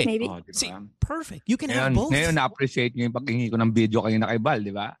 Okay. Maybe. Oh, diba? See, perfect. You can have both. Ngayon na-appreciate nyo yung paghingi ko ng video kayo na kay Val,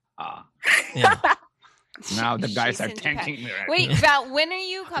 di ba? Yeah. Now the guys She's are in Japan. thanking me. Right? Wait, Val, when are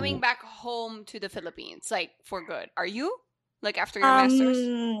you coming back home to the Philippines? Like, for good? Are you? Like, after your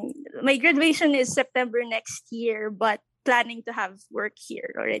master's? My graduation is September next year, but planning to have work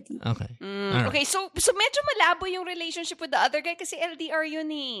here already. Okay. Alright. Okay, so medyo malabo yung relationship with the other guy kasi LDR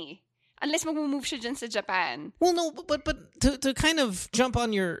yun eh. Unless mag-move siya dyan sa Japan. Well, no, but to kind of jump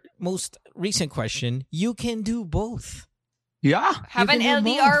on your most recent question, you can do both. Yeah. Have You an can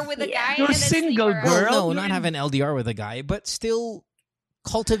do LDR both. with a Yeah. guy You're and then single, sleep girl. around. Well, no, not have an LDR with a guy, but still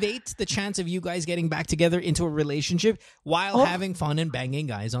cultivate the chance of you guys getting back together into a relationship while having fun and banging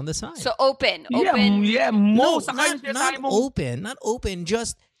guys on the side. So open. Yeah, no, most. not open,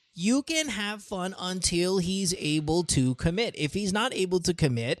 just you can have fun until he's able to commit. If he's not able to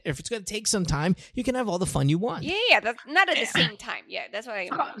commit, if it's going to take some time, you can have all the fun you want. Yeah, that's not at the same time. Yeah, that's what I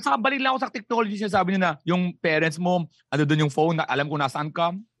mean. Saka balik lang ako sa technology siya, sabi niya na, yung parents mo, ano doon yung phone, na alam ko nasaan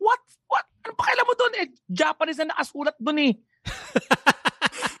ka. What? Ano pa kailan mo doon? Japanese na nakasulat doon eh.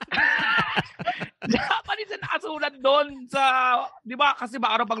 Japanese na nakasulat doon sa, di ba? Kasi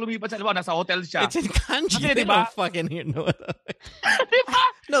ba araw pag lumipat siya, di ba? Nasa hotel siya. It's in kanji. Kasi, They diba? don't fucking know it. Di ba?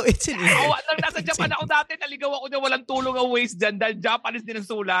 No, it's in English. Awa lang, nasa Japan ako dati, naligaw ako dyan, walang tulong ang waste dyan dahil Japanese din ang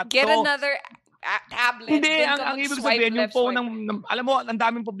sulat. Get So, another tablet. Hindi, Doon ka ang ibig mag-swipe sabihin, yung left, phone swipe ng, alam mo, ang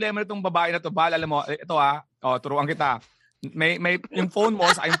daming problema nitong babae na to, Val, alam mo, ito turuan kita. May yung phone mo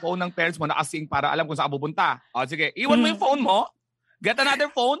sa yung phone ng parents mo nakasync para alam kung saan ka pupunta. Sige, iwan mo yung phone mo, get another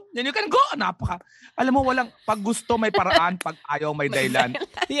phone, then you can go. Alam mo, pag gusto may paraan, pag ayaw may dahilan.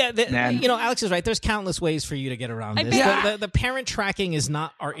 Yeah, Alex is right. There's countless ways for you to get around this. bet. The parent tracking is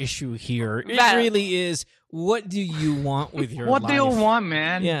not our issue here. It Val. really is, what do you want with your What life? do you want,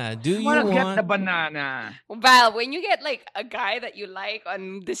 man? Yeah, do you wanna get want... the banana? Val, when you get like a guy that you like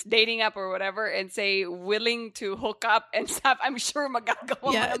on this dating app or whatever and say willing to hook up and stuff, I'm sure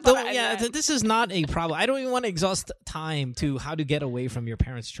magagawa Yeah, mo ng paraan yan. this is not a problem. I don't even want to exhaust time to how to get away from your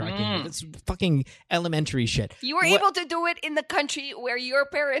parents tracking. It's fucking elementary shit. You were able to do it in the country where your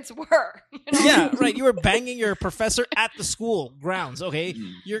parents were. You know? Yeah, right. You were banging your professor at the school grounds, okay?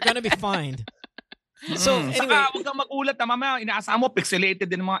 You're gonna be fined. So, anyway. Saka, huwag kang magulat na mamaya, inaasahan mo, pixelated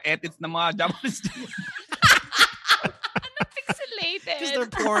din mga edits ng mga Japanese. Pixelated. Because they're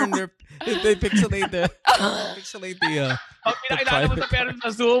porn, they pixelate the Pag pinakilala mo sa parents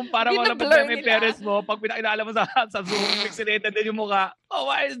sa Zoom, para wala Binablur problema yung nila. parents mo, pag pinakilala mo sa Zoom, pixelated din yung mukha. Oh,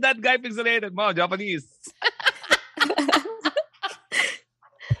 why is that guy pixelated? Mo, Japanese.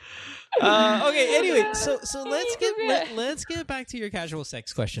 Okay, anyway, so let's get back to your casual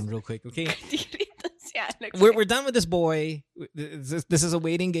sex question real quick, okay? We're done with this boy. This is a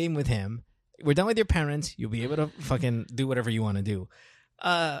waiting game with him. We're done with your parents. You'll be able to fucking do whatever you want to do.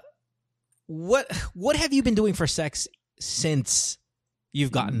 What have you been doing for sex since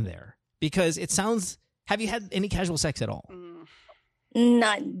you've gotten there? Because it sounds... Have you had any casual sex at all?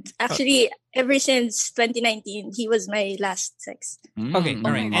 None. Actually, ever since 2019, he was my last sex. Okay,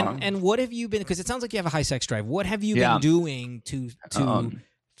 all right. And what have you been... Because it sounds like you have a high sex drive. What have you been doing to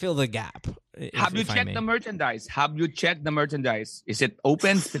fill the gap? Have you checked the merchandise? Is it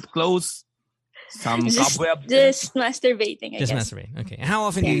open? Is it closed? Some cobweb? Just masturbating, I Just guess. masturbating. Okay. And how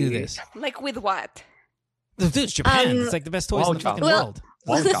often do you do this? Like with what? Dude, it's Japan. It's like the best toys in the fucking world.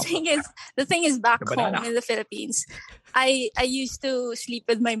 Well, the thing is back The home banana. in the Philippines, I used to sleep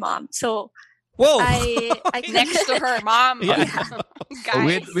with my mom. So Whoa! I Next to her mom. Yeah.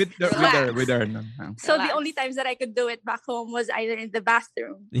 Guys, with her. No. So Relax. the only times that I could do it back home was either in the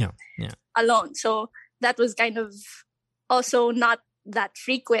bathroom Yeah. alone. So that was kind of also not that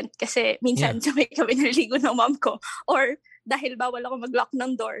frequent kasi minsan sabay kami naliligo ng mom ko. Or dahil bawal ako mag-lock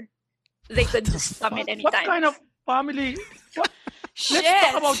ng door, they could just come in anytime. What kind of family? Shit.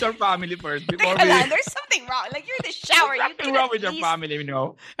 Let's talk about your family first before we... There's something wrong. Like, you're in the shower. There's something wrong with your family, you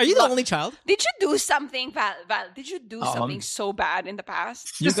know? Are you the only child? Did you do something, Val? Did you do something so bad in the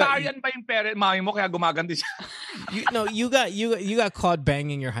past? Cesarean ba yung parent, mami mo, kaya gumaganti siya? You got caught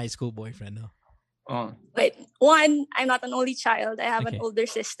banging your high school boyfriend, no? Oh. Wait, one, I'm not an only child. I have an older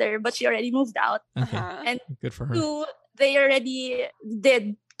sister, but she already moved out. Okay. And good for her. two, they already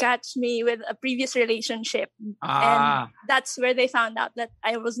did catch me with a previous relationship. And that's where they found out that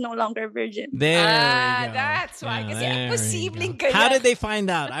I was no longer virgin. There you go. That's why. Kasi imposibleng ganyan. How did they find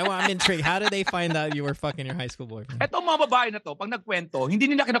out? I'm intrigued. How did they find out you were fucking your high school boyfriend? Etong mga babae na to, pag nagkwento, hindi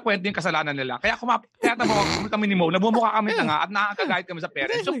nila kinakwento yung kasalanan nila. Kaya kami ni Mo, nabumukha kami na nga at nakakagahit kami sa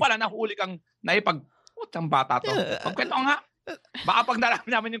parents. So pala, nahuli kang putang bata to. Pagkwento nga. Baka pag nalaman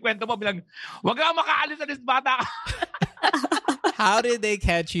namin yung kwento mo, bilang, wag kang makaalis sa this bata. How did they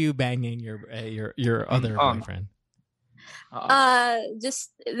catch you banging your other boyfriend?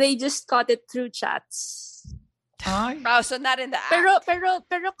 They just caught it through chats. Oh, so not in the act.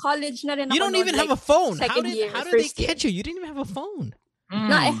 Pero college na rin ako. You don't even have a phone. How did they catch you? You didn't even have a phone.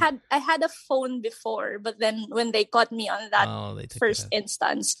 No, I had a phone before, but then when they caught me on that first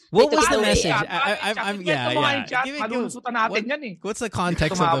instance, what was the message? What's the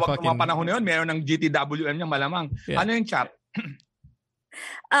context of the fucking? Mga panahon na yun, meron ng GTWM niya malamang. Yeah. Ano yung chat?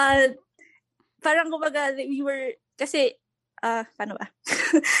 Parang kumbaga we were kasi paano ba?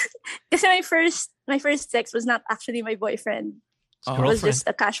 Kasi my first sex was not actually my boyfriend. It was just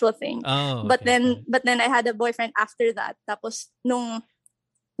a casual thing. But then I had a boyfriend after that. Tapos nung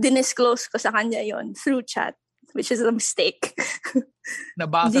dinisclose ko sa kanya yon through chat, which is a mistake.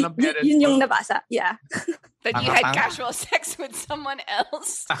 Nabasa ng parents. Yun yung nabasa, yeah. That you had casual sex with someone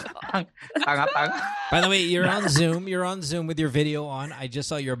else. By the way, you're on Zoom. You're on Zoom with your video on. I just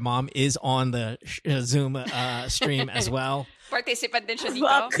saw your mom is on the Zoom stream as well. Participant din siya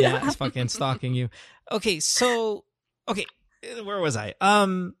dito. Yeah, it's fucking stalking you. Okay, where was I?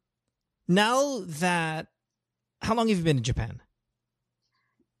 Now that, how long have you been in Japan?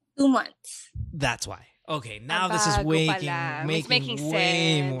 2 months. That's why. Okay, now this is making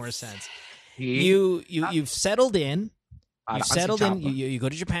way more sense. You've settled in. You've settled in. You go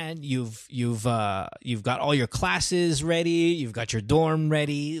to Japan. You've got all your classes ready. You've got your dorm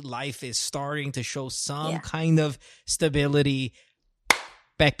ready. Life is starting to show some kind of stability.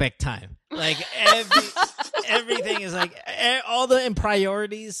 Back time. Like everything is like all the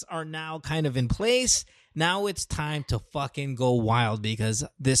priorities are now kind of in place. Now it's time to fucking go wild because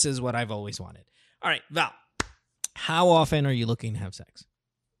this is what I've always wanted. All right, Val, how often are you looking to have sex?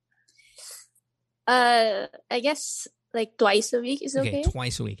 I guess like twice a week is okay.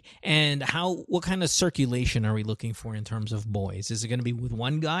 Twice a week. And what kind of circulation are we looking for in terms of boys? Is it going to be with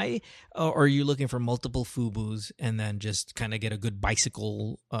one guy, or are you looking for multiple FUBUs and then just kind of get a good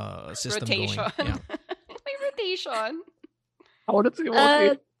bicycle system rotation going? Yeah. Like rotation. I want to see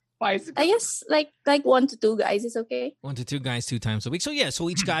bicycle. I guess like 1 to 2 guys is okay. 1 to 2 guys 2 times a week. So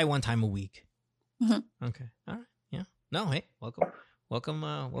each guy 1 time a week. Mm-hmm. Okay. All right. Yeah. No, hey, welcome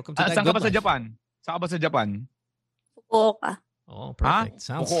to that saan good ka ba sa life. Japan? Saan ka ba sa Japan? Fukuoka. Oh, perfect.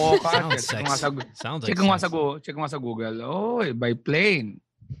 Sounds sexy. Sounds like check mo sa Google. Oh, by plane.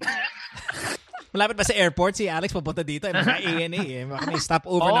 Malapit pa sa airport si Alex papunta dito. Mga ANA eh. May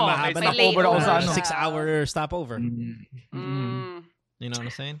stopover na mahaba na. Stopover ako sa 6-hour stopover. You know what I'm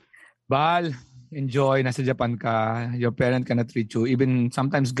saying? Bal, enjoy. Nasa Japan ka. Your parent cannot treat you. Even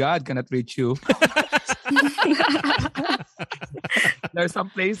sometimes God cannot treat you. There are some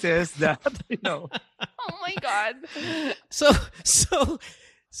places that, Oh my God. So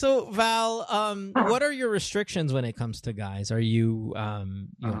Val, what are your restrictions when it comes to guys? Are you,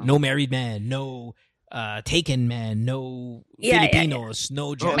 no married men, no taken men, no Filipinos,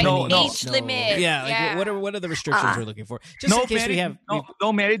 no Japanese, age limit. Yeah, like what are the restrictions we're looking for? Just in case we have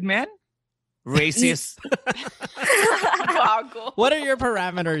no married men. Racist. What are your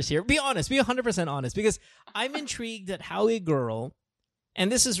parameters here? Be honest. Be 100% honest, because I'm intrigued at how a girl,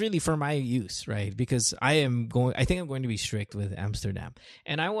 and this is really for my use, right? Because I think I'm going to be strict with Amsterdam,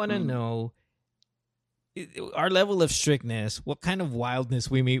 and I want to know our level of strictness. What kind of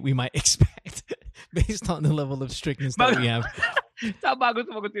wildness we might expect based on the level of strictness that we have. Bago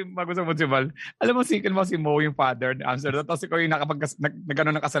sumagot si Val, alam mo, second mo si Mo yung father ni Amsterdam, tapos ikaw yung nagano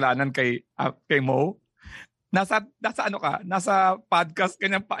ng kasalanan kay Mo. Nasa podcast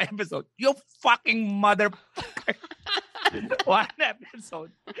kanyang pa episode. You fucking motherfucker. One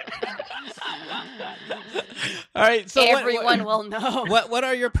episode. All right, so everyone will know. What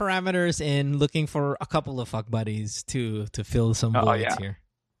are your parameters in looking for a couple of fuck buddies to fill some voids here?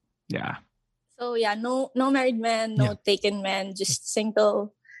 Yeah. So yeah, no married men, no taken men, just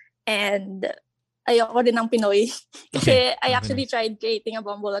single. And ayoko din ng Pinoy. Kasi I actually tried creating a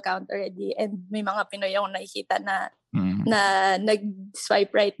Bumble account already and may mga Pinoy akong nakikita na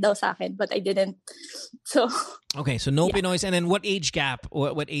nag-swipe right daw sa akin, but I didn't. So okay, so no Pinoys. And then what age gap,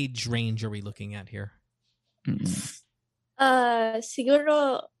 what age range are we looking at here?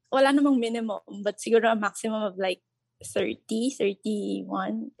 Siguro wala namang minimum, but siguro a maximum of like 30,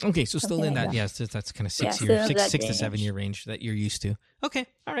 31. Okay, so still in that, yes, that's kind of 6 to 7 year range that you're used to. Okay,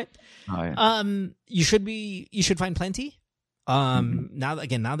 all right. You should find plenty. Now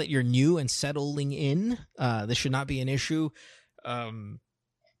that you're new and settling in, this should not be an issue.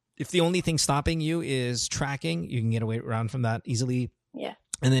 If the only thing stopping you is tracking, you can get away around from that easily. Yeah.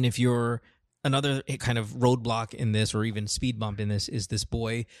 And then if you're another kind of roadblock in this, or even speed bump in this, is this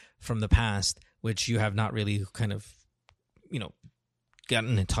boy from the past, which you have not really kind of,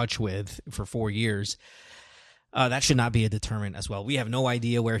 gotten in touch with for 4 years. That should not be a deterrent as well. We have no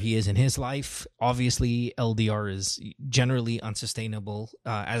idea where he is in his life. Obviously, LDR is generally unsustainable.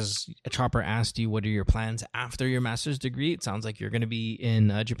 As Chopper asked you, what are your plans after your master's degree? It sounds like you're going to be in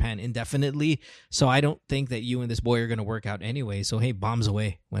Japan indefinitely. So I don't think that you and this boy are going to work out anyway. So, hey, bombs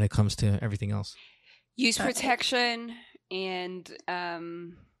away when it comes to everything else. Use protection and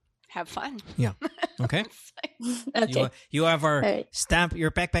have fun. Yeah. Okay. Okay. You have our stamp.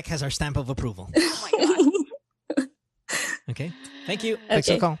 Your backpack has our stamp of approval. Oh my God. Okay. Thank you. Thanks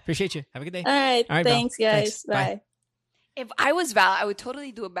for the call. Appreciate you. Have a good day. All right. Thanks, Val. guys. Thanks. Bye. If I was Val, I would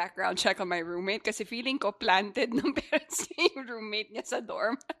totally do a background check on my roommate kasi feeling ko planted ng parents niya yung roommate niya sa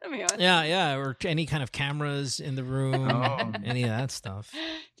dorm. Alam mo yun? Yeah. Or any kind of cameras in the room. Any of that stuff.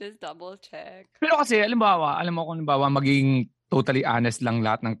 Just double check. Pero kasi, alam mo kung maging totally honest lang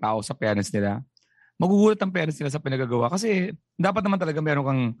lahat ng tao sa parents nila, magugulat ang parents nila sa pinagagawa. Kasi dapat naman talaga meron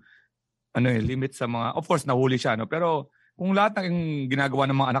kang limit sa mga, of course, nahuli siya, no? Pero kung lahat ng ginagawa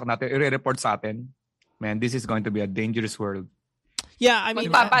ng mga anak natin, i-report sa atin, man, this is going to be a dangerous world. Yeah, I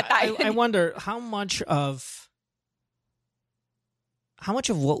mean, I wonder how much of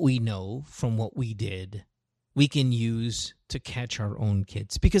what we know from what we did we can use to catch our own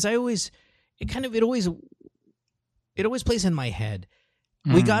kids. Because it always plays in my head.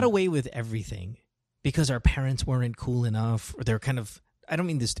 We got away with everything because our parents weren't cool enough, or they're kind of, I don't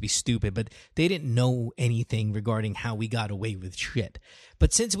mean this to be stupid, but they didn't know anything regarding how we got away with shit.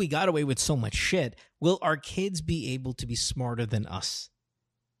 But since we got away with so much shit, will our kids be able to be smarter than us?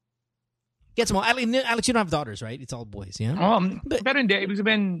 Gets mo? Alex, you don't have daughters, right? It's all boys, yeah? Pero hindi. Ibig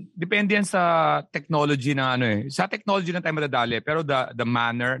sabihin, depende yan sa technology na Sa technology na tayo madadali. Pero the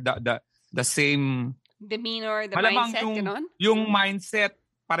manner, the same demeanor, the mindset, gano'n? Yung mindset,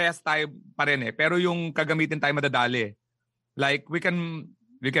 parehas tayo pa rin eh. Pero yung kagamitin tayo madadali. Like, we can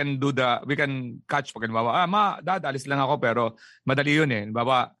catch pag dad, alis lang ako, pero madali yun eh.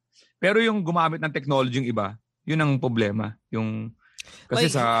 Pero yung gumamit ng technology yung iba, yun ang problema.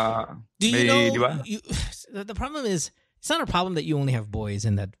 Kasi diba? The problem is, it's not a problem that you only have boys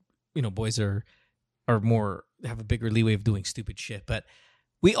and that, boys are more, have a bigger leeway of doing stupid shit, but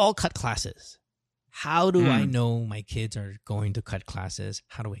we all cut classes. How do I know my kids are going to cut classes?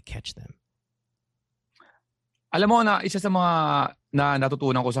 How do I catch them? Alam mo na, isa sa mga na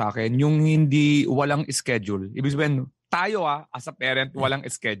natutunan ko sa akin, yung walang schedule. Ibig sabihin, tayo as a parent, walang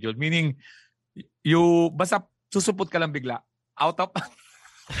schedule. Meaning, basta susupot ka lang bigla. Out of...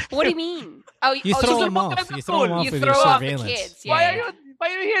 What do you mean? You throw them off. You throw them off with your surveillance. The kids. Yeah.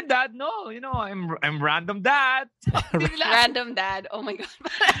 Why are you here, Dad? No, I'm random dad. Random dad. Oh my God.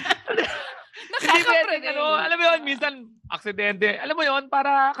 Alam mo yun, minsan, aksidente. Alam mo yun,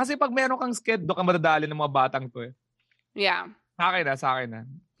 kasi pag meron kang sked, doon ka madadali ng mga batang to eh. Yeah. Sa akin na.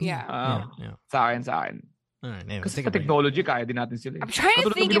 Yeah. Sa akin. Right, kasi sa technology, kaya din natin sila. I'm trying to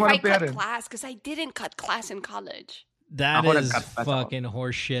think if I cut class, because I didn't cut class in college. That is fucking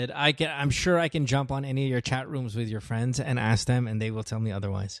horseshit. I'm sure I can jump on any of your chat rooms with your friends and ask them, and they will tell me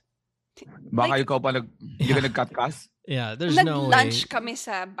otherwise. Baka ikaw pa hindi ka nag-cut class? Yeah, there's no way. Nag-lunch kami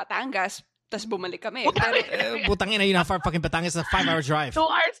sa Batangas, tapos bumalik kami. Butangin na yun, how far fucking Batangas is a 5-hour drive. 2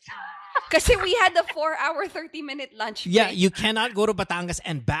 hours. Kasi we had the 4-hour, 30-minute lunch break. Yeah, you cannot go to Batangas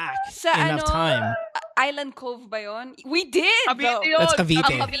and back enough time. Island Cove ba yun? We did, Cavite though. That's Cavite.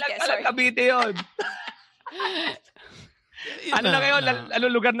 Cavite, sorry. Cavite yun. Ano na ngayon?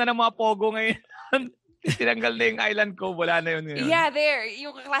 Lugar na ng mga pogo ngayon. Tinanggal na yung island ko, wala na yun ngayon. Yeah, there.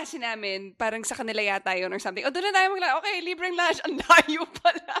 Yung kaklase namin, parang sa kanila yata yun or something. O, doon na tayo okay, libreng lunch. Ang layo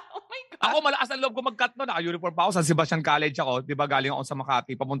pala. Oh my God. Ako, malakas ang loob ko mag-cut no. Naka-uniform pa ako. San Sebastian College ako. Di ba, galing ako sa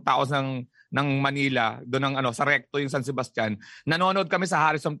Makati. Papunta ako ng Manila. Doon sa Recto yung San Sebastian. Nanonood kami sa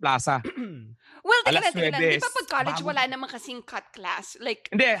Harrison Plaza. Well, teka lang. Di Alas ba pag college, wala naman kasing cut class? Like,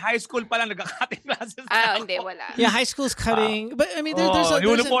 Hindi, high school pa lang nagka-cutting classes. hindi, wala. Yeah, high school's cutting. But I mean,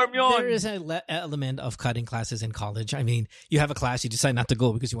 uniform yun. there is an element of cutting classes in college. I mean, you have a class, you decide not to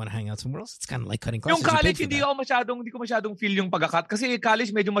go because you want to hang out somewhere else. It's kind of like cutting classes. Yung college, hindi ko masyadong feel yung pag-cut. Kasi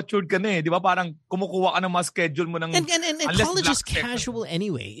college, medyo matured ka na eh. Di ba? Parang kumukuha ka ng mga schedule mo ng... And college is casual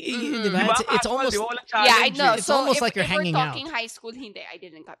anyway. Diba? It's almost... Yeah, I know. It's so almost if, like you're if hanging we're out. talking high school, hindi. I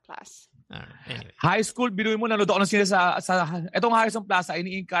didn't cut class. Anyway. High school, binuhin mo, nanood ako ng sine sa etong Harrison Plaza,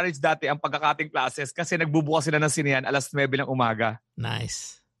 ini-encourage dati ang pagka-cutting classes kasi nagbubukas sila ng sinehan 9:00 ng umaga.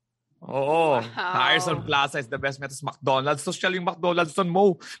 Nice. Oo. Wow. Harrison Plaza is the best. Metas McDonald's. Social yung McDonald's doon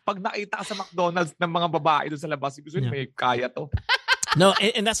mo. Pag nakita ka sa McDonald's ng mga babae doon sa labas, gusto may kaya to. No,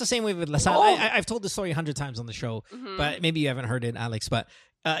 and that's the same way with LaSalle. Oh. I've told the story 100 times on the show, but maybe you haven't heard it, Alex. But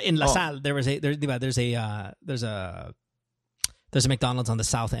in LaSalle, there's a McDonald's on the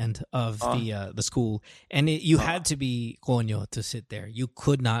south end of the school, and you had to be coño to sit there. You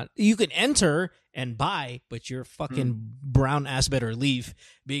could not. You could enter and buy, but your fucking brown ass better leave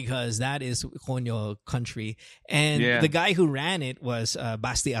because that is coño country. And the guy who ran it was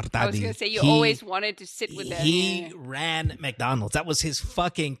Basti Artadi. I was going to say, you always wanted to sit with them. He ran McDonald's. That was his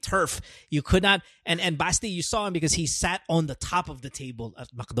fucking turf. You could not. And Basti, you saw him because he sat on the top of the table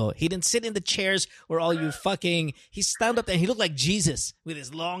at McDo. He didn't sit in the chairs where all you fucking... He stand up there and he looked like Jesus with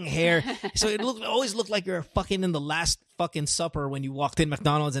his long hair. So it always looked like you're fucking in the last fucking supper when you walked in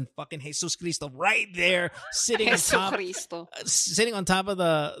McDonald's and fucking Jesus Cristo right there sitting on top of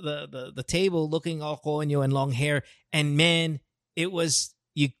the table looking all coño and long hair. And man, it was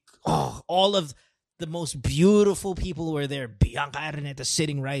all of the most beautiful people were there. Bianca Araneta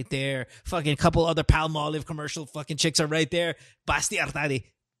sitting right there. Fucking couple other Palmolive commercial fucking chicks are right there. Basti Artadi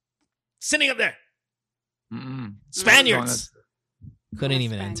sitting up there. Spaniards couldn't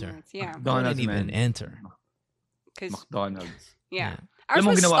even enter. Yeah, couldn't even enter. McDonald's. Yeah. Alam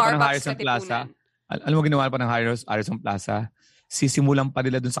mo ginawa pa ng Starbucks Harrison Plaza? Katipunan. Alam mo ginawa pa ng Harrison Plaza? Sisimulan pa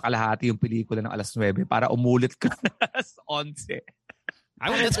nila dun sa kalahati yung pelikula ng 9:00 para umulit ka na 11:00.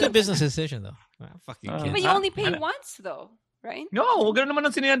 That's a good business decision though. Fucking kids. But you only pay once though, right? No, gano'n naman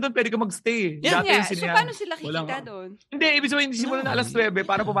ang sinehan doon. Pwede ka magstay. Yeah. Dati yung So sinehan. paano sila kikita doon? Hindi, ibig sabihin, simulan na 9:00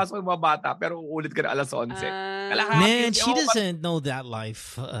 para pumasok yung mga bata, pero uulit ka na 11:00. Man, she doesn't know that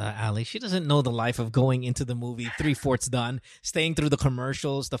life, Ali. She doesn't know the life of going into the movie 3/4 done, staying through the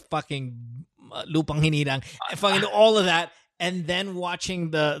commercials, the fucking lupang hinirang, fucking all of that, and then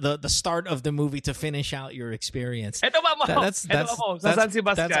watching the start of the movie to finish out your experience. Ito ba mo? That's sa San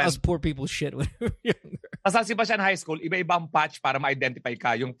Sebastian. That's us poor people shit when we were younger. Sa San Sebastian High School, iba-ibang patch para ma-identify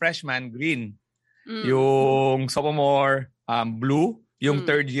ka. Yung freshman, green. Yung sophomore, blue. Yung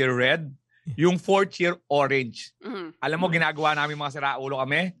third year, red. Yung fourth year, orange. Alam mo, ginagawa namin mga siraulo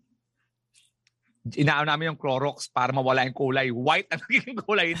kami. Inaano namin yung Clorox para mawala yung kulay. White ang nagiging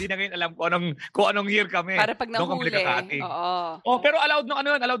kulay. Hindi na ngayon alam kung anong year kami. Para pag nahuli. Pero allowed ng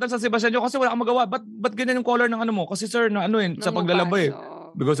allowed ng San Sebastian kasi wala kang magawa. Ba't ganyan yung color ng ano mo? Kasi sir, sa paglalaba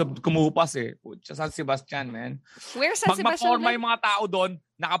because of kumupas Sa San Sebastian, man. Where San Sebastian? Magma-forma yung mga tao doon,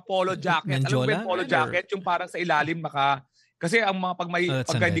 naka-polo jacket. Alam mo ba yung polo jacket? Yung parang sa ilalim kasi ang mga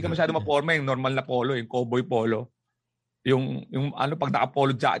pagka hindi ka masyado ma-forma, yung normal na polo, yung cowboy polo. Yung pag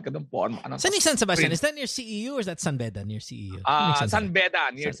naka-polo jacket ka doon, forma. Saan yung San Sebastian? Is that near CEU or is that San Beda near CEU? San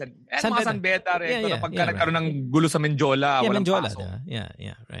Beda. Near mga San Beda rin. Yeah, pagka nagkaroon ng gulo sa Menjola, walang pasok. Yeah,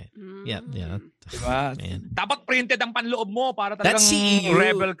 right. Yeah. Diba? Dapat printed ang panloob mo para talagang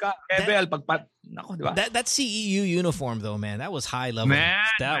rebel ka. Diba? That CEU uniform though, man, that was high level.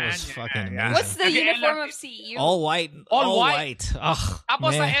 Was fucking amazing. What's the uniform of CEU? All white. All white.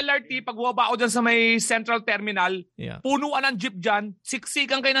 Tapos sa LRT, pag bumaba ako dyan sa may Central Terminal, punuan ng jeep dyan,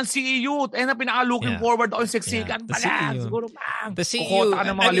 siksikan kayo ng CEU. Na pinaka-looking forward ako yung siksikan. Siguro the CEU. Kukota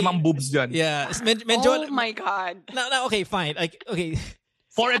ka ng mga 5 boobs dyan. Yeah. Oh my God. No, okay, fine. Okay.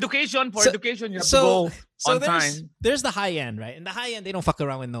 For education, you have to go on time. There's the high end, right? And the high end, they don't fuck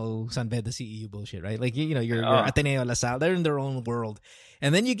around with no San Beda CEU bullshit, right? Like, your Ateneo LaSalle, they're in their own world.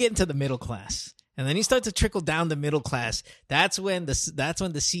 And then you get into the middle class. And then you start to trickle down the middle class. That's when the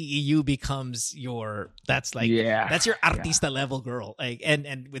CEU becomes that's your artista level girl. Like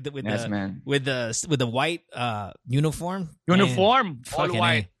with the white uniform. All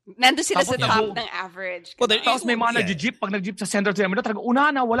white. Nandun sila sa Tapos top ng average. Well, Tapos may mga nag-jeep, pag nag-jeep sa Central Triangle, talaga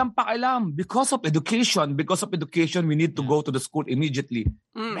unahan na, walang pakialam. Because of education, we need to go to the school immediately.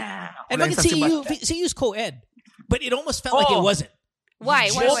 And look at CEU's co-ed, but it almost felt like it wasn't. Why?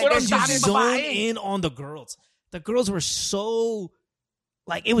 Just zone in on the girls. The girls were so,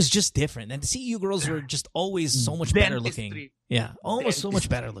 like, it was just different. And the CEU girls were just always so much better looking. Yeah, almost so much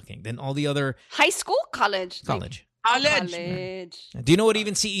better looking than all the other... High school? College. College. Do you know what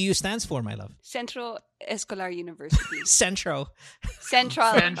even CEU stands for, my love? Centro Escolar University. Centro.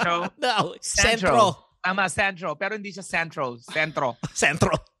 No, Centro. Tama, Centro. Pero hindi siya Central.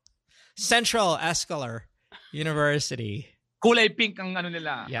 Central Escolar University. Kulay pink ang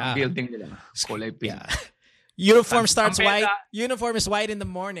nila. Yeah. Ang building nila. Kulay pink. Yeah. Uniform starts white. Uniform is white in the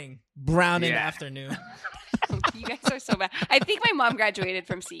morning, brown in the afternoon. You guys are so bad. I think my mom graduated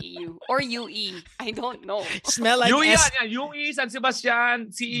from CEU or UE. I don't know. Smell like UE, San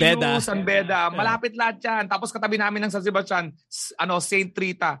Sebastian, CEU, Beda. San Beda. Malapit lahat yan. Tapos katabi namin ng San Sebastian, Saint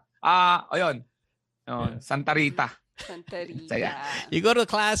Rita. Ayun. Santa Rita. You go to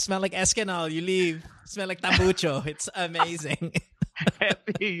class, smell like Escanol. You leave, smell like tambucho. It's amazing.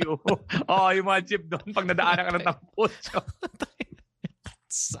 FPU. Yung mga chip doon pag nadaanan ka ng tambucho.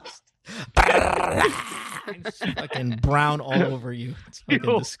 Fucking brown all over you. It's fucking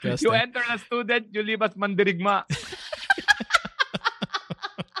disgusting. You enter as student, you leave as mandirigma.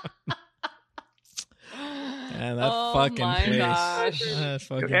 Yeah, that fucking place. Gosh.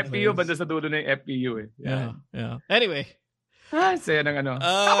 FPU, banda sa dulo na yung FPU eh. Yeah. Anyway. Saya ng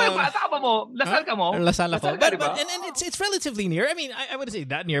Tama mo. Lasal ka mo. Lasal ako. But diba? and it's relatively near. I mean, I wouldn't say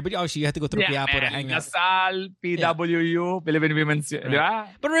that near, but obviously you have to go through Quiapo to hang out. Lasal, PWU, Philippine Women's, di ba?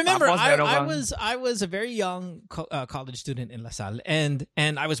 But remember, I was a very young college student in Lasal, and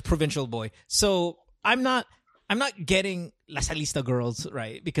I was a provincial boy. So I'm not getting Lasalista girls,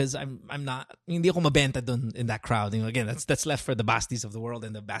 right? Because hindi ako mabenta dun in that crowd. You know, again, that's left for the Bastis of the world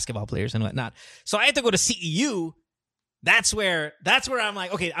and the basketball players and whatnot. So I had to go to CEU. That's where I'm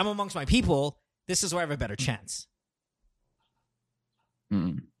like, okay, I'm amongst my people. This is where I have a better chance.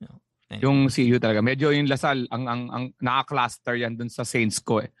 Anyway. Yung CEU talaga. Medyo yung Lasal, ang naka-cluster yan dun sa Saints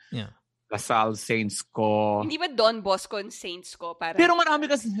ko eh. Yeah. Lasal, Saints ko. Hindi ba Don Bosco and Saints ko? Pero marami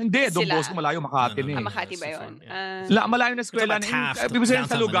kasi, hindi. Don Bosco malayo, Makati eh. Makati ba yun? Malayo na eskwela. Ibig sabihin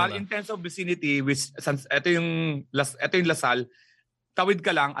sa lugar, Manila. in terms of vicinity, ito yung Lasal, tawid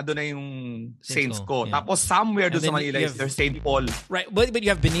ka lang, ado na yung Saints ko. Yeah. Tapos somewhere doon sa Manila is their St. Paul. Right, but you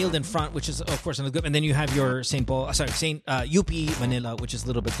have Benilde in front, which is of course on the good, and then you have your St. Paul, UP Manila, which is a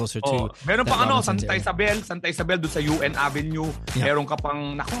little bit closer to. Meron pa Santa Isabel doon sa UN Avenue. Yeah. Meron ka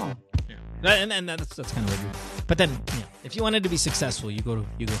pang nako. Yeah. And that's kind of weird. But then, if you wanted to be successful, you go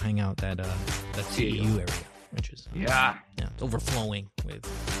hang out at that CEU area, which is it's overflowing with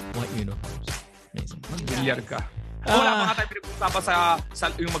white uniforms. Amazing. Bilyar ka. Wala pa nga tayo pinag-usapan sa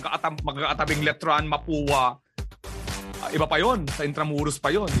yung magkakatabing Letran, Mapua. Iba pa yon, sa Intramuros pa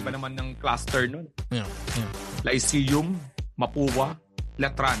yon. Iba naman ng cluster nun. Yeah. Lyceum, Mapua,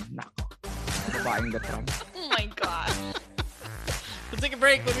 Letran. Nako. Babaeng Letran. Oh my God. Let's take a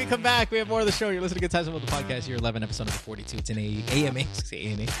break. When we come back, we have more of the show. You're listening to Good Times About the Podcast, year 11, episode number 42. It's an AMA.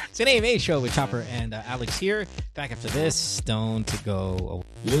 It's an AMA show with Chopper and Alex here. Back after this. Don't go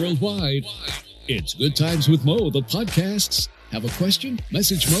away. Worldwide, it's Good Times with Mo, the podcasts. Have a question?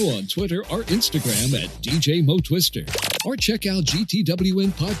 Message Mo on Twitter or Instagram at DJ Mo Twister. Or check out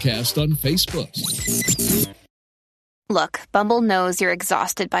GTWN Podcast on Facebook. Look, Bumble knows you're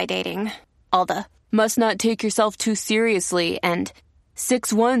exhausted by dating. All the must not take yourself too seriously and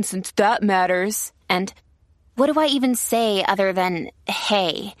 6'1" since that matters. And what do I even say other than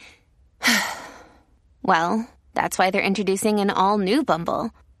hey? Well, that's why they're introducing an all-new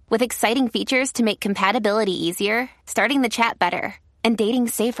Bumble. With exciting features to make compatibility easier, starting the chat better, and dating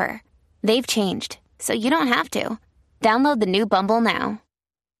safer. They've changed, so you don't have to. Download the new Bumble now.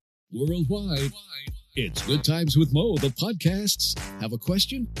 Worldwide, it's Good Times with Mo, the podcasts. Have a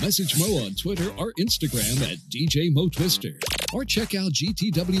question? Message Mo on Twitter or Instagram at DJ Mo Twister. Or check out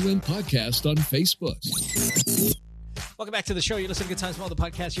GTWN Podcast on Facebook. Welcome back to the show. You're listening to Good Times Mo, the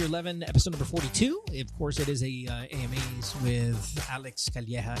podcast, year 11, episode number 42. Of course, it is a AMAs with Alex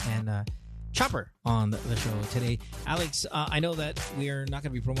Calleja and Chopper on the show today. Alex, I know that we're not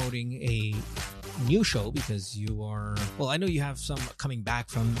going to be promoting a new show because you are, well, I know you have some coming back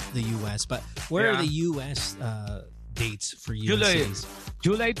from the U.S., but where are the U.S. dates for you?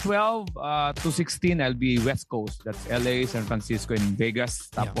 July 12 to 16, I'll be West Coast. That's LA, San Francisco, and Vegas.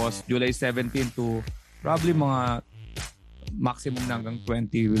 Tapos July 17 to probably mga maximum na hanggang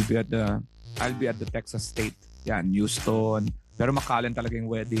 20 I'll be at the Texas State. Yan, Houston, Pero McAllen talaga yung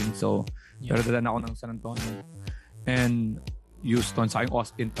wedding. So, pero dadan ako ng San Antonio. And Houston, sa yung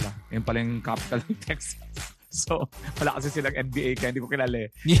Austin pala. Yung pala yung capital ng Texas. So, wala kasi silang NBA kaya hindi ko kilala eh.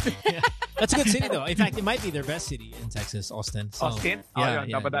 That's a good city though. In fact, it might be their best city in Texas, Austin. So, Austin? Yeah,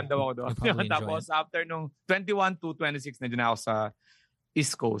 Napadaan daw ako doon. Tapos after nung 21 to 26, nandiyan ako sa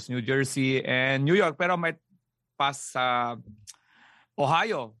East Coast, New Jersey and New York. Pero may pass sa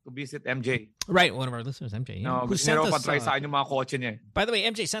Ohio to visit MJ. Right, one of our listeners, MJ. No, who sent us pa-try sa akin yung mga kotse niya. By the way,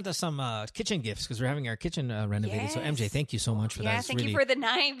 MJ sent us some kitchen gifts because we're having our kitchen renovated. Yes. So MJ, thank you so much for that. Yeah, thank you for the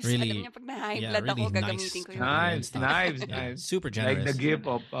knives. Really, alam niya pag na-high blood ako, gagamitin ko yun. Nice. Super generous. Like the gift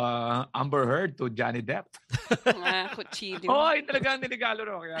of Amber Heard to Johnny Depp. Kuchilyo. Yun talaga ang niligalo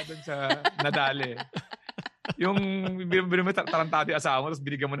ro. Kaya dun sa nadali. Yung binibili mo tarantado yung asawa mo tapos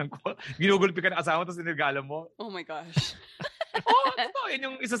binigyan mo ng ginugulpi ka ng asawa mo tapos niligalo mo. Oh my gosh. Yun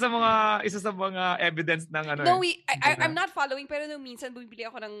yung isa sa mga evidence ng ano. No, I'm not following pero nung minsan bumibili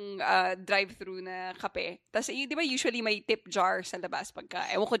ako ng drive-thru na kape. Tapos di ba usually may tip jar sa labas pagka,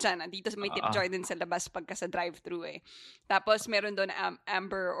 ewan ko dyan, dito may tip jar din sa labas pagka sa drive-thru eh. Tapos meron doon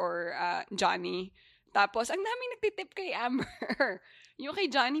Amber or Johnny. Tapos ang daming nagtitip kay Amber. Yung kay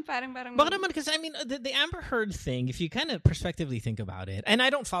Johnny parang Baka naman because I mean the Amber Heard thing, if you kind of prospectively think about it, and I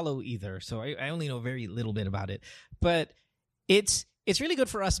don't follow either, so I only know very little bit about it, but it's really good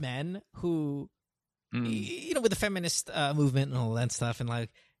for us men who, you know, with the feminist movement and all that stuff, and like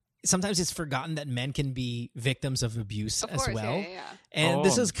sometimes it's forgotten that men can be victims of abuse as well. Yeah. And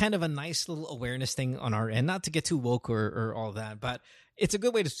this is kind of a nice little awareness thing on our end, not to get too woke or all that, but it's a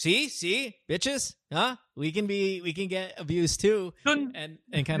good way to see, bitches, huh? We can get abused too, and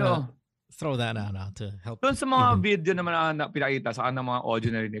kind of throw that out to help. Doon sa mga video naman na pinakita sa kanang mga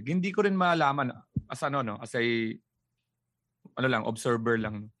audio narinig, hindi ko rin malaman as observer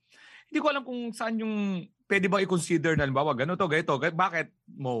lang. Hindi ko alam kung saan yung pwede bang i-consider na halimbawa ganito. Bakit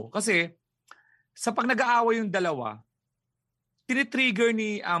mo? Kasi sa pag nag-aaway yung dalawa, tinitrigger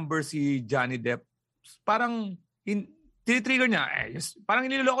ni Amber si Johnny Depp. Parang tinitrigger niya, parang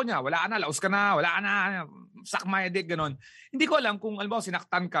iniloloko niya, wala ka na, laos ka na, wala ka na, suck my dick, ganon. Hindi ko alam kung halimbawa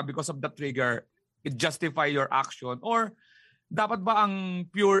sinaktan ka because of the trigger, it justify your action, or dapat ba ang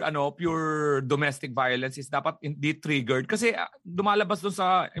pure domestic violence is dapat hindi triggered? Kasi dumalabas doon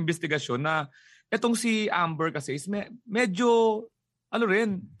sa investigasyon na itong si Amber kasi is medyo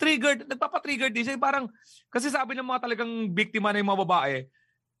triggered, nagpapa-trigger din siya. Parang, kasi sabi ng mga talagang biktima na yung mga babae,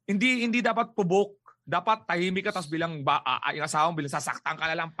 hindi dapat provoke. Dapat tahimik ka, tapos bilang yung asawa mo, bilang sasaktan ka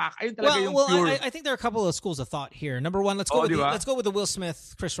na lang, pak. Ayun talaga yung pure. I think there are a couple of schools of thought here. Number one, let's go with the Will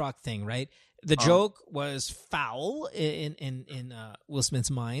Smith, Chris Rock thing, right? The joke was foul in Will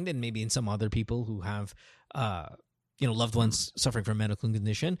Smith's mind, and maybe in some other people who have loved ones suffering from a medical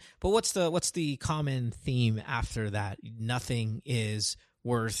condition. But what's the common theme after that? Nothing is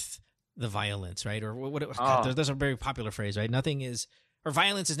worth the violence, right? Or there's a very popular phrase, right?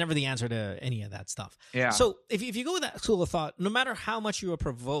 Violence is never the answer to any of that stuff. Yeah. So if you go with that school of thought, no matter how much you are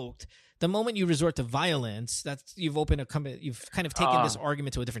provoked, the moment you resort to violence, you've kind of taken this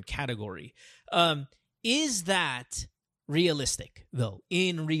argument to a different category. Is that realistic though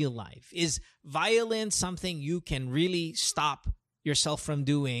in real life? Is violence something you can really stop yourself from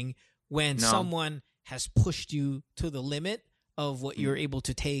doing when someone has pushed you to the limit of what you're able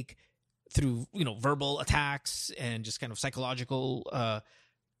to take through, verbal attacks and just kind of psychological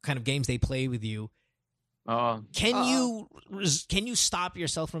kind of games they play with you? Can you stop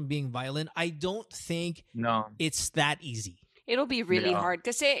yourself from being violent? I don't think it's that easy. It'll be really hard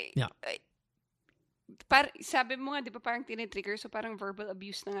kasi sabi mo nga, di ba parang tinitrigger, so parang verbal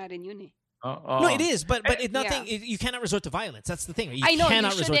abuse na nga rin yun eh. No, it is, but nothing. You cannot resort to violence. That's the thing. I know,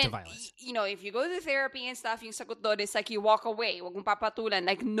 cannot resort to violence. If you go to therapy and stuff, yung sagot doon is like you walk away. Wag mong papatulan.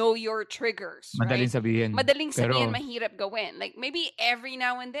 Like know your triggers. Madaling sabihin. Mahirap gawin. Like maybe every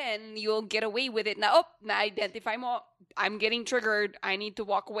now and then you'll get away with it. Na-identify mo, I'm getting triggered. I need to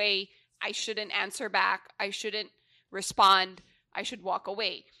walk away. I shouldn't answer back. I shouldn't respond. I should walk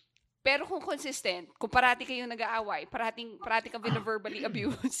away. Pero kung consistent, kung parati kayong nag-aaway, parati kang verbally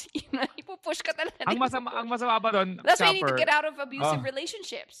abuse, ipupush ka talaga. Ang masama pa doon, that's why you need to get out of abusive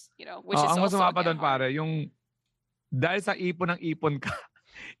relationships, which is ang also masama pa doon, pare, yung dahil sa ipon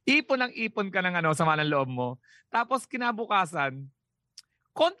ka ng sama ng loob mo, tapos kinabukasan,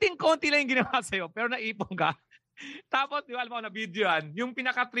 konting-konti lang yung ginawa sa'yo, pero naipon ka. Tapos, di ba, alam mo, na video yan, yung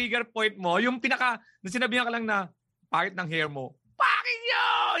pinaka-trigger point mo, sinabihan ka lang na, pangit ng hair mo, fucking yo!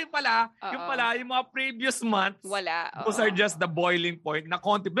 Yung mga previous months, wala. Those are just the boiling point na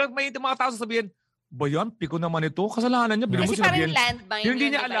konti. May mga tao sasabihin, ba yan? Piko naman ito. Kasalanan niya. Kasi parang landmine yung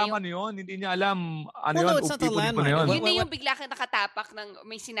hindi yun, niya diba? alam ano yun. Hindi niya alam ano Well, yun. no, it's not a landmine. Yun. Yun na yung bigla kang nakatapak ng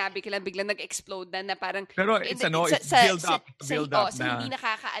may sinabi ka lang biglang nag-explode na parang pero it's build up sa hindi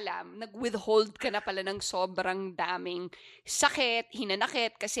nakakaalam, nag-withhold ka na pala ng sobrang daming sakit,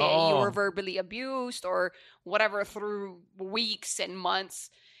 hinanakit kasi you were verbally abused or whatever through weeks and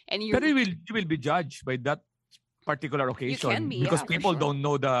months. And pero you will be judged by that particular occasion. You can be, because people sure. don't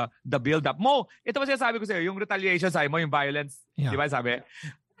know the build-up. Mo, ito ba sabi ko sa'yo, yung retaliation sa'yo mo, yung violence, di ba sabi?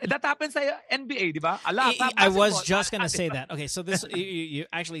 That happens sa NBA, di ba? I was just going to say that. Okay, so this you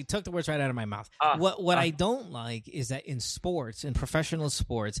actually took the words right out of my mouth. What I don't like is that in sports, in professional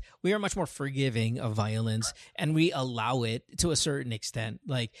sports, we are much more forgiving of violence and we allow it to a certain extent.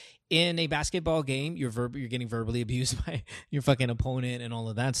 Like in a basketball game, you're getting verbally abused by your fucking opponent and all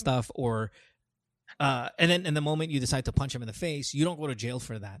of that stuff, or and then in the moment you decide to punch him in the face, you don't go to jail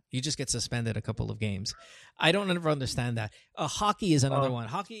for that. You just get suspended a couple of games. I don't ever understand that. Hockey is another one.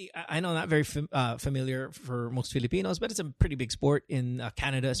 Hockey, I know not very familiar for most Filipinos, but it's a pretty big sport in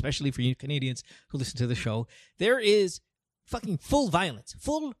Canada, especially for you Canadians who listen to the show. There is fucking full violence,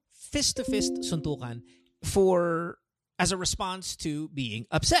 full fist-to-fist suntukan as a response to being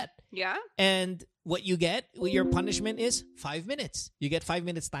upset. Yeah. And what you get, your punishment is 5 minutes. You get 5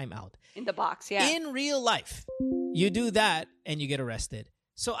 minutes time out. In the box, yeah. In real life, you do that and you get arrested.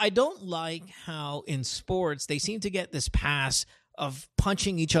 So I don't like how in sports, they seem to get this pass of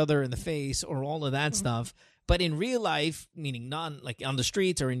punching each other in the face or all of that stuff. But in real life, meaning like on the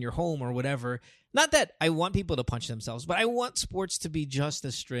streets or in your home or whatever, not that I want people to punch themselves, but I want sports to be just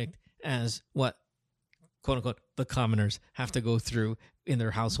as strict as what, quote unquote, the commoners have to go through in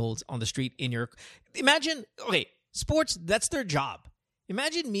their households, on the street, imagine, okay, sports, that's their job.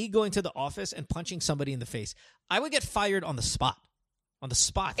 Imagine me going to the office and punching somebody in the face. I would get fired on the spot. On the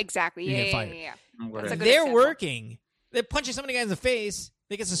spot. Exactly. You get fired. Yeah. They're working. They're punching somebody in the face.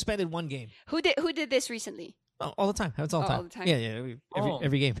 They get suspended one game. Who did this recently? All the time. Happens all the time. All the time. Yeah.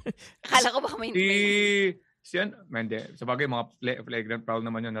 Every game. Akala ko baka may Siyan, hindi. Sa bagay, mga flagrant foul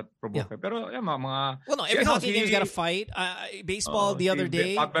naman yun, not provoke. Yeah. Pero, yeah, mga... Well, no, every hockey game's got a fight. Baseball, the other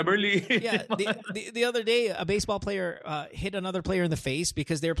day... Pat Beverly. Yeah, the other day, a baseball player hit another player in the face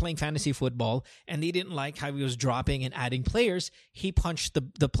because they were playing fantasy football, and they didn't like how he was dropping and adding players. He punched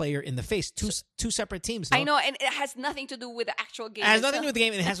the player in the face. Two separate teams. No? I know, and it has nothing to do with the actual game. It has nothing to do with the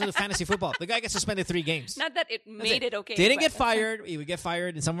game. It has to do with fantasy football. The guy gets suspended 3 games. Not that it made it okay. Didn't get fired. He would get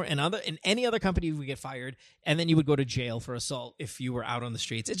fired in any other company. He would get fired. And then you would go to jail for assault if you were out on the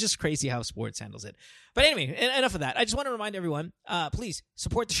streets. It's just crazy how sports handles it. But anyway, enough of that. I just want to remind everyone, please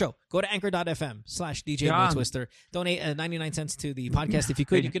support the show. Go to anchor.fm/DJ Mo Twister. Donate 99 cents to the podcast if you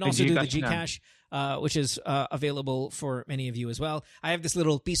could. You can also do the Gcash, which is available for many of you as well. I have this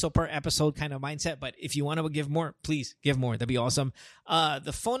little piso per episode kind of mindset, but if you want to give more, please give more. That'd be awesome.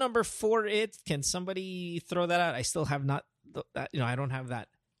 The phone number for it, can somebody throw that out? I still have not, I don't have that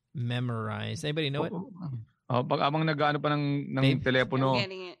memorized. Anybody know it? Pag amang nag-ano pa ng telepono.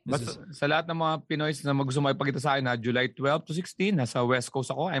 Sa lahat ng mga Pinoys na gusto makipagkita sa akin na July 12 to 16, nasa West Coast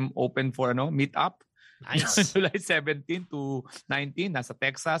ako. I'm open for meet up. Nice. July 17 to 19, nasa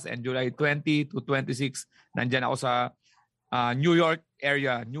Texas. And July 20 to 26, nandyan ako sa New York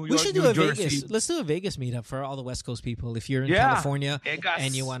area, we should do a Jersey. Vegas. Let's do a Vegas meetup for all the West Coast people. If you're in California Vegas.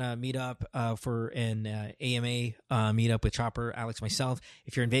 And you want to meet up for an AMA meetup with Chopper, Alex, myself.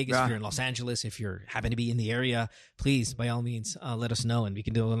 If you're in Vegas, if you're in Los Angeles, if you happen to be in the area, please, by all means, let us know. And we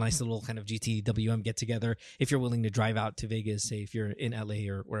can do a nice little kind of GTWM get together if you're willing to drive out to Vegas, say if you're in LA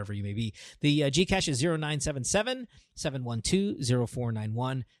or wherever you may be. The Gcash is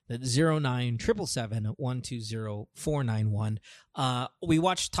 0977-712-0491. That's 0977-120-491. We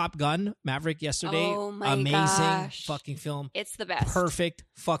watched Top Gun Maverick yesterday. Oh my Amazing gosh. fucking film. It's the best. Perfect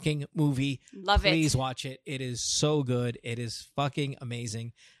fucking movie. Love it. Please watch it. It is so good. It is fucking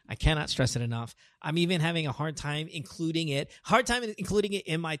amazing. I cannot stress it enough. I'm even having a hard time including it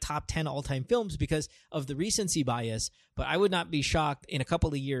in my top 10 all-time films because of the recency bias. But I would not be shocked in a couple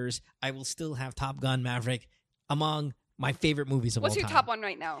of years, I will still have Top Gun Maverick among my favorite movies of all time. What's your top one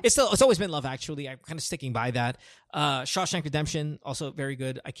right now? It's always been Love Actually. I'm kind of sticking by that. Shawshank Redemption, also very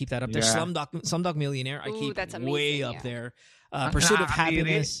good. I keep that up there. Slumdog Millionaire, I keep that's way up there. Pursuit of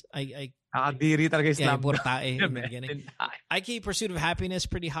Happiness. I keep Pursuit of Happiness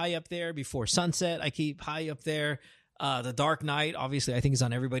pretty high up there. Before Sunset, I keep high up there. The Dark Knight, obviously, I think is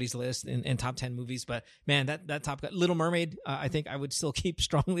on everybody's list in top 10 movies. But man, that Top Gun, Little Mermaid, I think I would still keep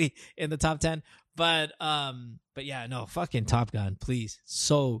strongly in the top 10. But yeah, no, fucking Top Gun, please,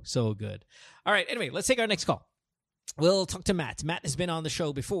 so good. All right, anyway, let's take our next call. we'll talk to Matt. Matt has been on the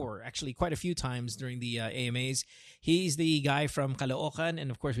show before, actually quite a few times during the AMAs. He's the guy from Caloocan,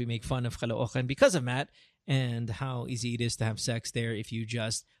 and of course we make fun of Caloocan because of Matt and how easy it is to have sex there if you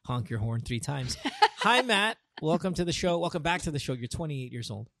just honk your horn 3 times. Hi, Matt. Welcome to the show. Welcome back to the show. You're 28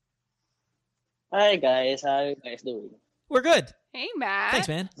 years old. Hi, guys. How are you guys doing? We're good. Hey, Matt. Thanks,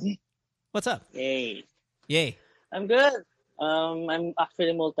 man. What's up? Yay. Yay. I'm good. I'm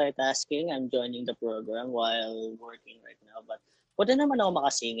actually multitasking. I'm joining the program while working right now. But pwede naman ako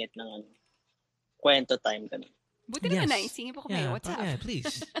makasingit ng kwento time kami. Buti naman na, isingin po kami. What's up? Yeah,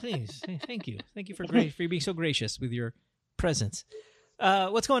 please. Hey, thank you. Thank you for being so gracious with your presence.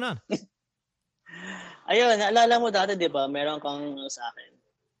 What's going on? Ayun, naalala mo dati, di ba, meron kang sa akin.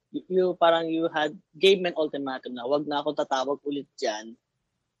 You gave me an ultimatum na wag na ako tatawag ulit dyan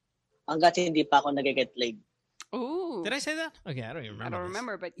hanggat hindi pa ako nag-get laid. Ooh. Did I say that? Okay, I don't even remember. I don't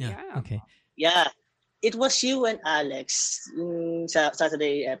remember, but yeah. Okay. Yeah. It was you and Alex sa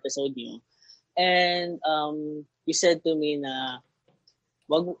Saturday episode niyo. And you said to me na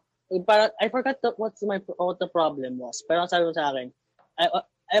I forgot what the problem was. Pero sabi mo sa akin,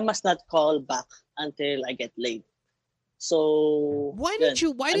 I must not call back until I get laid. So why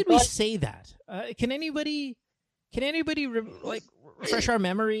did we say that? Can anybody refresh our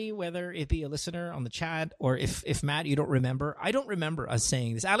memory, whether it be a listener on the chat or if Matt, you don't remember? I don't remember us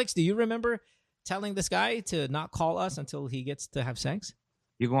saying this. Alex, do you remember telling this guy to not call us until he gets to have sex?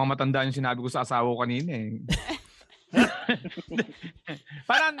 Hindi ko nga matandaan yung sinabi ko sa asawa ko kanina eh.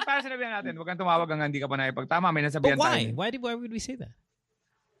 Parang sinabihan natin, huwag kang tumawag hanggang hindi ka pa naipagtama. May nasabihan tayo. Why would we say that?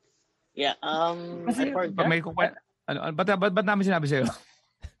 Yeah, Kasi pag may ba't namin sinabi sa'yo?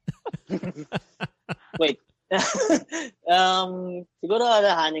 Wait. Siguro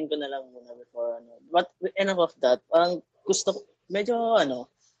alahanin ko na lang muna before but enough of that. Parang gusto medyo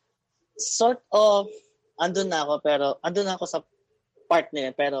sort of andun na ako sa part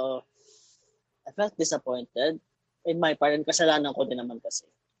na yun, pero I felt disappointed in my part, and kasalanan ko din naman kasi.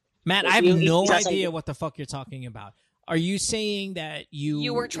 Matt, I have no idea what the fuck you're talking about. Are you saying that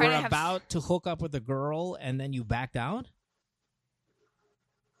you were about to hook up with a girl and then you backed out?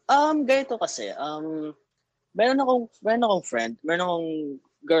 Ganito kasi. Meron akong friend, meron akong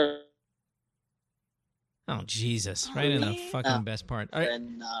girl. Oh, Jesus. Right in the fucking best part.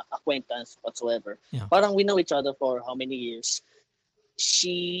 And acquaintance whatsoever. Yeah. Parang we know each other for how many years.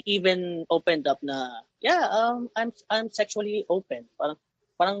 She even opened up na, I'm sexually open.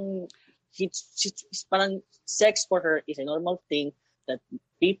 Parang sex for her is a normal thing that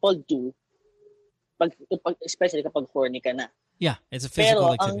people do, especially kapag horny ka na. Yeah, it's a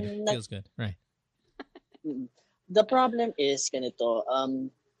physical activity. Feels good, right? The problem is ganito.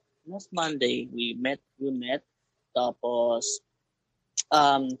 Last Monday we met. Tapos,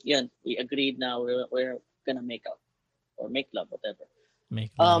 yun, we agreed na we're gonna make out or make love, whatever.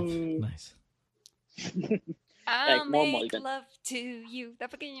 Make love. Nice. I'll make love to you.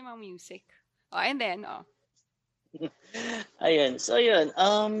 Dapat ganyan yung mga music. And then, Ayun. So, yun.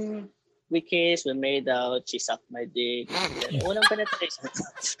 We kissed, we made out, she sucked my dick. Unang penetration.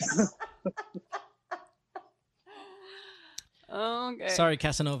 Okay. Sorry,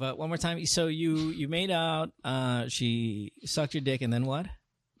 Casanova. One more time. So you made out, she sucked your dick, and then what?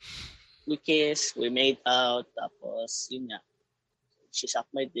 We kissed, we made out, tapos, yun nga. She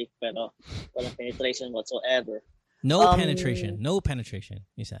sucked my dick, pero walang penetration whatsoever. No penetration,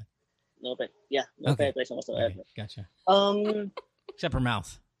 you said. No penetration whatsoever. Okay, gotcha. Except her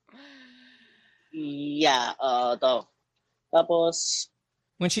mouth. Yeah, tapos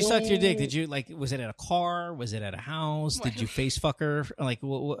when she sucked your dick, did you was it at a car? Was it at a house? Did you face fuck her?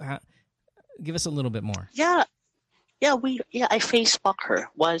 Give us a little bit more. Yeah, I face fuck her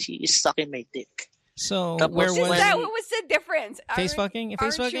while she is sucking my dick. So what was the difference? Face fucking?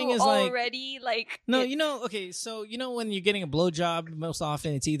 Face fucking is already no, okay, so when you're getting a blowjob, most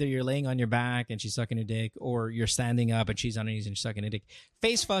often it's either you're laying on your back and she's sucking your dick, or you're standing up and she's on her knees and she's sucking her dick.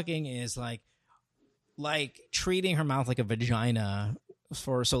 Face fucking is like treating her mouth like a vagina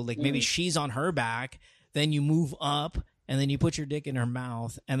maybe she's on her back, then you move up and then you put your dick in her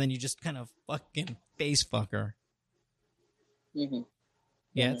mouth and then you just kind of fucking face fuck her. Mm-hmm.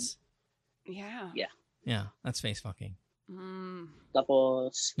 Yes? Yeah, that's face fucking.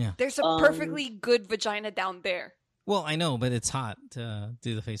 Tapos, there's a perfectly good vagina down there. Well, I know, but it's hot to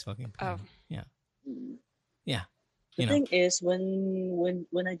do the face fucking. Oh. Yeah. The thing is, when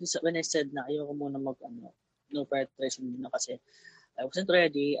I said na ayoko muna no penetration muna kasi I wasn't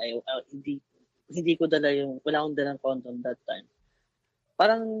ready. Hindi ko dala wala akong dalang condom that time.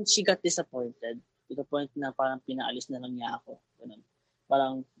 Parang she got disappointed to the point na parang pinaalis na lang niya ako. Ganun.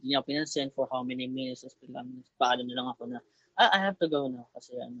 parang hindi niya pinansin for how many minutes. Tapos biglang paalam na lang ako na, I have to go now.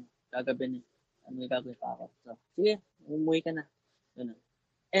 Kasi gagabi na. May gagawin pa ako. So, sige, umuwi ka na. Ganun.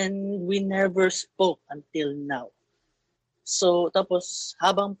 And we never spoke until now. So, tapos,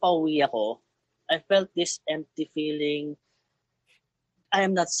 habang pauwi ako, I felt this empty feeling. I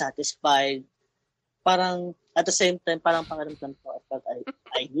am not satisfied. Parang, at the same time, parang pakiramdam ko, I felt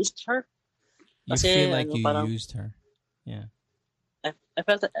I used her. Kasi, you feel like you used her. Yeah. I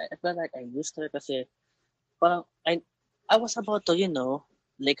felt like I used her kasi parang I was about to,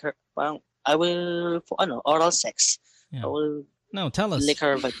 lick her. Parang I will oral sex. Yeah. I will tell us. Lick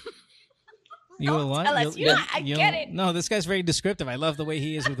her but you will what? Tell us. I get it. No, this guy's very descriptive. I love the way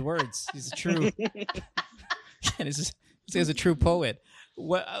he is with words. He's a true this guy's a true poet.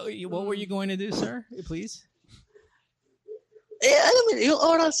 What were you going to do, sir? Please? Yung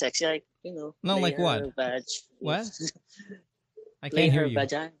oral sex, like, No, like what? Vag. What? I can't hear you.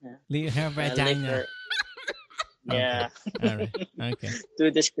 Vagina. Her vagina. Yeah. All right. Okay. Too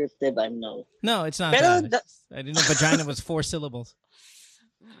descriptive, I know. No, it's not that. I didn't know vagina was 4 syllables.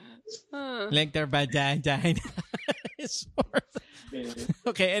 Like their vagina.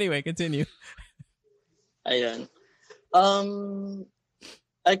 Okay, anyway, continue. Ayun.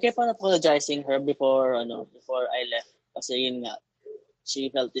 I kept on apologizing her before I left. Kasi yun nga, she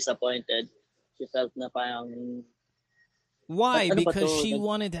felt disappointed. She felt na parang... Why? Because she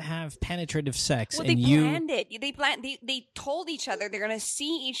wanted to have penetrative sex, well, and they planned it. They told each other they're gonna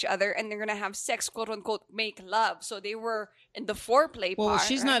see each other and they're gonna have sex, quote unquote, make love. So they were in the foreplay part. Well,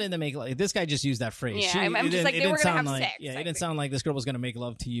 she's not in the make love. This guy just used that phrase. Yeah, I'm just like, they were gonna have sex. Yeah, it didn't sound like this girl was gonna make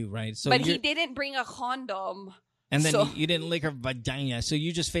love to you, right? So, but he didn't bring a condom. And then you didn't lick her vagina, so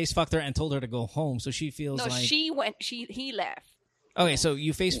you just face fucked her and told her to go home. So she feels like he left. Okay, so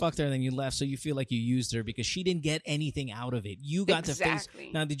you face fucked her and then you left, so you feel like you used her because she didn't get anything out of it. You got to face.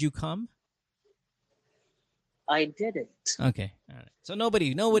 Now, did you come? I didn't. Okay, all right. So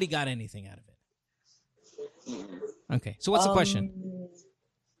nobody got anything out of it. Okay, so what's the question?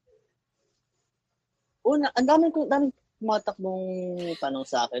 Una, ang daming matakbong tanong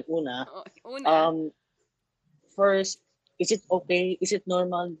sa akin. Una. First, is it okay? Is it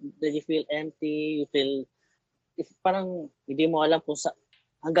normal that you feel empty? You feel if parang hindi mo alam kung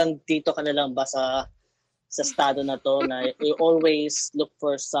hanggang dito ka na lang ba sa estado na to na you always look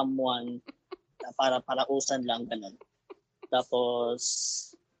for someone para usan lang ganun.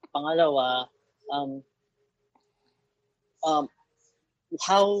 Tapos pangalawa, how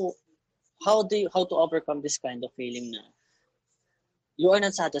to overcome this kind of feeling na you are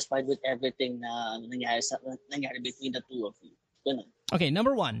not satisfied with everything na nangyari between the two of you. Ganun. Okay,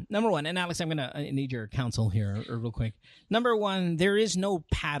 number one, and Alex, I'm gonna need your counsel here real quick. Number one, there is no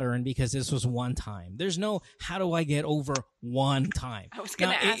pattern because this was one time. There's no how do I get over one time. I was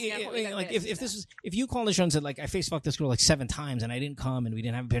gonna ask if you call the show and said like I face fucked this girl like 7 times and I didn't come and we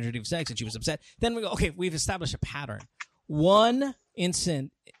didn't have penetrative sex and she was upset, then we go okay, we've established a pattern. One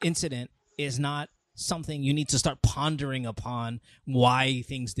incident is not something you need to start pondering upon why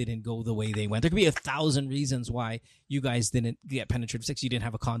things didn't go the way they went. There could be 1,000 reasons why you guys didn't get penetrative sex. You didn't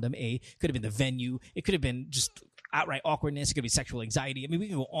have a condom. Could have been the venue. It could have been just outright awkwardness. It could be sexual anxiety. I mean, we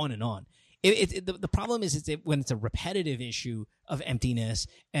can go on and on. The problem is when it's a repetitive issue of emptiness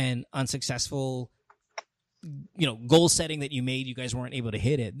and unsuccessful, goal setting that you made, you guys weren't able to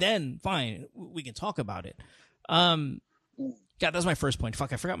hit it. Then fine, we can talk about it. God, that's my first point.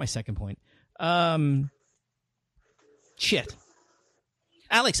 Fuck, I forgot my second point. Shit.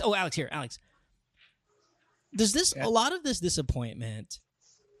 Alex. Does a lot of this disappointment,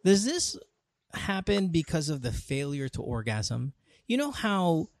 does this happen because of the failure to orgasm? You know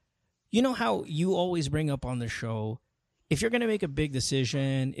how you always bring up on the show, if you're going to make a big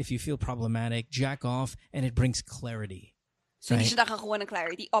decision, if you feel problematic, jack off and it brings clarity. So hindi siya nakakuha ng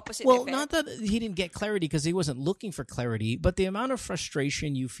clarity, opposite Well, effect. not that he didn't get clarity because he wasn't looking for clarity, but the amount of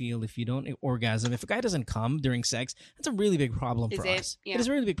frustration you feel if you don't orgasm, if a guy doesn't come during sex, that's a really big problem for us. Yeah. It is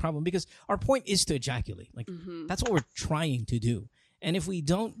a really big problem because our point is to ejaculate. Like that's what we're trying to do. And if we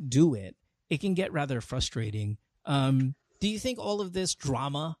don't do it, it can get rather frustrating. Do you think all of this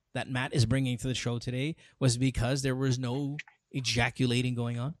drama that Matt is bringing to the show today was because there was no ejaculating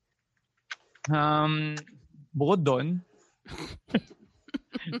going on? Bukod doon,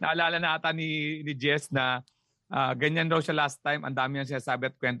 naalala na ata ni Jess na ganyan daw siya last time. Ang dami niyang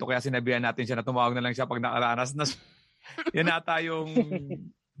sinasabi at kwento kaya sinabihan natin siya na tumawag na lang siya pag nakaranas na. Yan ata yung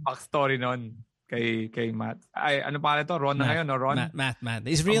backstory nun kay Matt. Ay, ano pangalan to? Ron na ngayon, no? Ron? Matt.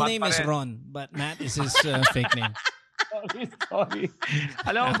 His real name is Ron, but Matt is his fake name. Sorry.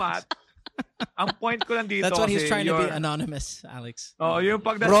 Alam mo, Matt, Ang point ko lang dito That's what he's kasi trying to be anonymous, Alex. Oh, yung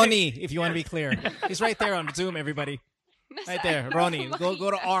Ronnie, if you want to be clear. He's right there on Zoom, everybody. Right there, Ronnie. Go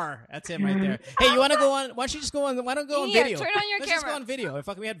to R. That's him right there. Hey, you want to go on? Why don't you just go on? Why don't go on video? Turn on your Let's camera. just go on video.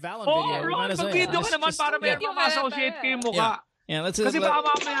 If we had Val on Oh, video, we might Ron, as well. mag-video ka naman para may ma-associate kayo yung mukha. Yeah, let's Kasi baka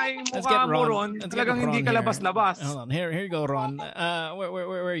mamaya yung mukha mo, Ron, talagang hindi ka labas-labas. Hold on. Here you go, Ron.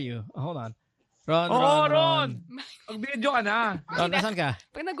 Where are you? Hold on. Ron. Mag-video ka na. Ron, nasan ka?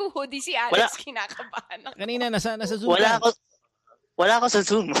 Pag nag-hoodie si Alex, kinakabahan ako. Kanina, nasa Zoom. Wala ako sa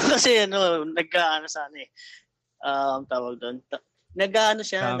Zoom. Kasi nag-ano sana eh. Tawag doon. Nag-ano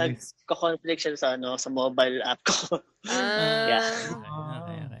siya, nag-conflict siya sa mobile app ko. Yeah.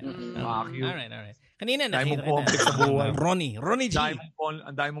 Okay. Alright. Kanina na. Dahil mong complex sa buhay. Ronnie G.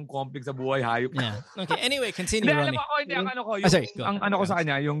 Ang dahil mong complex sa buhay, hayop. Yeah. Okay, anyway, continue, Ronnie. Ang ano ko sa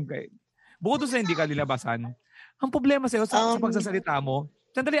kanya, yung bukod sa hindi ka lilabasan, ang problema sa'yo sa pagsasalita mo,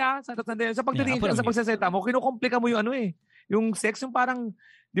 sandali sa pagtitingin ka sa pagsasalita mo, kinukomplika mo yung yung sex, yung parang,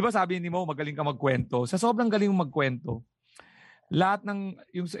 di ba sabi ni Mo, magaling ka magkwento. Sa sobrang galing mong magkwento, lahat ng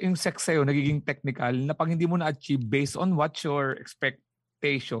yung sex sa'yo nagiging technical na pag hindi mo na-achieve based on what's your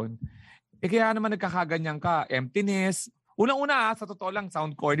expectation, kaya naman nagkakaganyan ka, emptiness. Unang-una, sa totoo lang,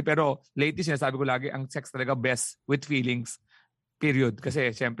 sound corny, pero lately sinasabi ko lagi, ang sex talaga best with feelings, period. Kasi,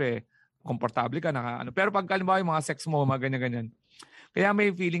 syempre, komportable ka, Pero pag kalimbawa yung mga sex mo, mga ganyan-ganyan, kaya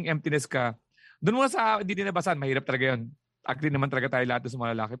may feeling emptiness ka, doon mo sa hindi dinabasan, mahirap talaga yun. Agree naman talaga tayo lahat sa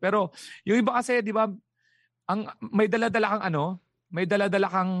mga lalaki. Pero, yung iba kasi, di ba, may dala-dala kang may dala-dala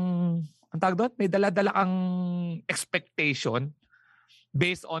kang, ang tawag doon? May dala-dala kang expectation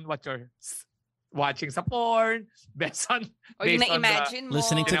based on what you're watching sa porn, based on na-imagine mo.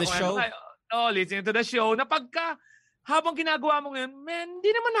 Listening to the show. Listening to the show. Na pagka, habang ginagawa mo ngayon, hindi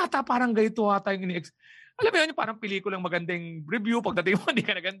naman nata parang ganito ata yung alam mo yun, parang pelikulang magandang review, pagdating mo, hindi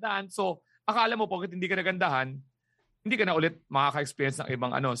ka nagandahan. So, akala mo, pagkat hindi ka nagandahan, hindi ka na ulit makaka-experience ng ibang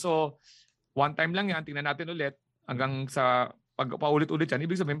So, one time lang yan, tingnan natin ulit, hanggang sa pag paulit-ulit yan,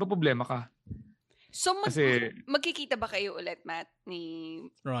 ibig sabihin, problema ka. So, magkikita ba kayo ulit, Matt, ni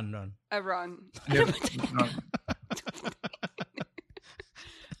Ron? Ron. Yeah.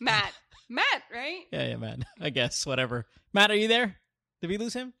 Matt, right? Yeah, Matt. I guess, whatever. Matt, are you there? Did we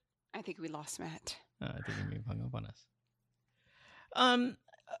lose him? I think we lost Matt. I think he may have hung up on us.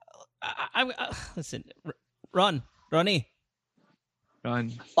 Listen, Ronnie. Ron.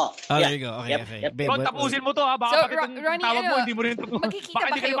 There you go. Okay, yep. okay. Babe, Ron, tapusin mo to ha. Baka Ronnie, tawag mo, hindi mo rin tapos.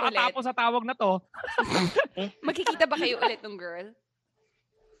 Baka hindi kayo makatapos sa tawag na to. Magkikita ba kayo ulit ng girl?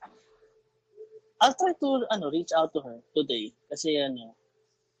 I'll try to reach out to her today. Kasi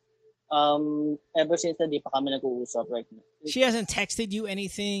ever since hindi pa kami nag-uusap right now. She hasn't texted you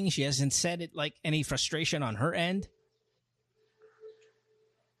anything? She hasn't said it like any frustration on her end?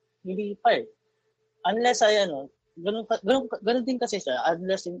 Hindi pa eh. Unless ganun din kasi siya.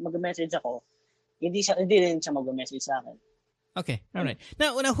 Unless mag-message ako, hindi rin siya mag-message sa akin. Okay, all right.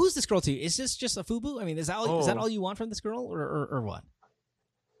 Now, who's this girl to you? Is this just a FUBU? I mean, is that all you want from this girl, or what?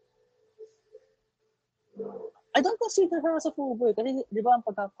 I don't consider her as a FUBU kasi di ba ang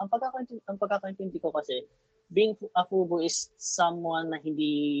pagkakaintindi ko kasi being a FUBU is someone na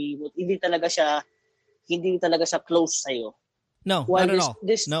hindi talaga siya close sa'yo. No, not at all.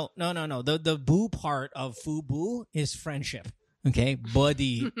 No. The boo part of FUBU is friendship. Okay,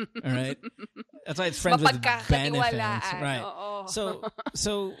 buddy. All right, that's why it's friends with benefits, right?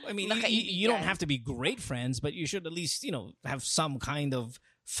 So I mean, you don't have to be great friends, but you should at least have some kind of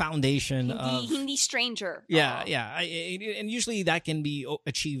foundation of hindi stranger. Yeah. And usually that can be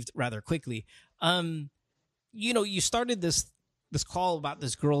achieved rather quickly. You started this call about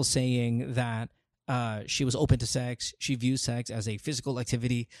this girl saying that she was open to sex. She views sex as a physical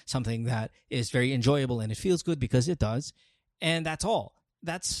activity, something that is very enjoyable and it feels good because it does. And that's all.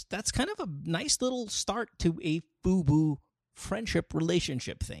 That's kind of a nice little start to a FUBU friendship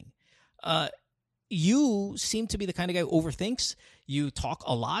relationship thing. You seem to be the kind of guy who overthinks. You talk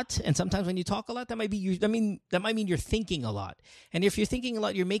a lot, and sometimes when you talk a lot, that might mean you're thinking a lot. And if you're thinking a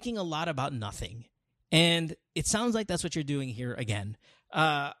lot, you're making a lot about nothing. And it sounds like that's what you're doing here again.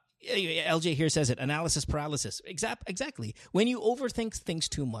 LJ here says it, analysis paralysis. Exactly. When you overthink things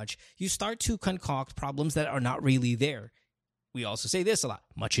too much, you start to concoct problems that are not really there. We also say this a lot,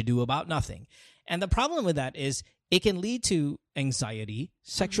 much ado about nothing. And the problem with that is it can lead to anxiety,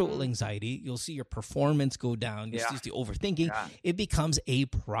 sexual anxiety. You'll see your performance go down. You'll see the overthinking. Yeah. It becomes a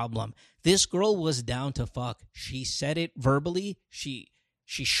problem. This girl was down to fuck. She said it verbally. She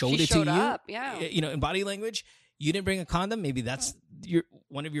showed it to you. Up, yeah. In body language. You didn't bring a condom. Maybe that's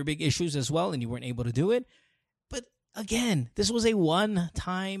one of your big issues as well, and you weren't able to do it. But again, this was a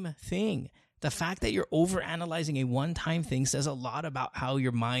one-time thing. The fact that you're overanalyzing a one-time thing says a lot about how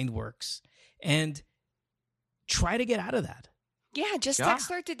your mind works. And try to get out of that. Yeah, just text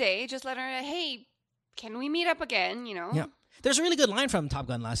her today. Just let her know, hey, can we meet up again? You know? Yeah. There's a really good line from Top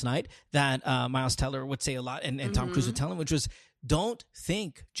Gun last night that Miles Teller would say a lot, and Tom Cruise would tell him, which was, don't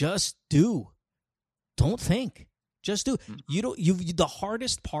think, just do. Don't think. Just do. The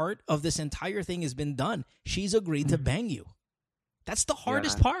hardest part of this entire thing has been done. She's agreed to bang you. That's the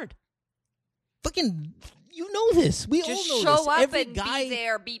hardest part. Fucking, you know this. We just all know show this. up Every and guy, be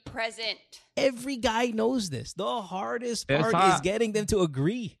there, be present. Every guy knows this. The hardest part is getting them to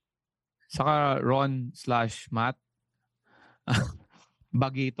agree. Saka Ron/Matt,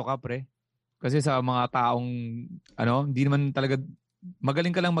 bagito ka, pre. Kasi sa mga taong, hindi naman talaga,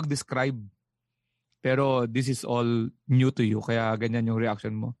 magaling ka lang mag-describe. Pero this is all new to you. Kaya ganyan yung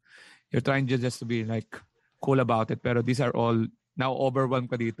reaction mo. You're trying just to be like cool about it. Pero these are all, now overwhelmed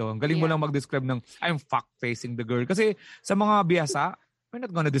ka dito. Ang galing mo lang mag-describe ng, I'm fuck-facing the girl. Kasi sa mga biyasa, we're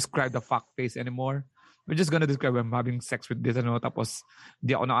not gonna describe the fuck-face anymore. We're just gonna describe I'm having sex with this, tapos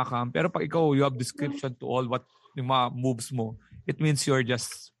di ako nakakam. Pero pag ikaw, you have description to all what yung mga moves mo, it means you're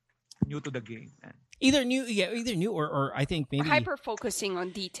just new to the game. Man. Either new or I think maybe hyper focusing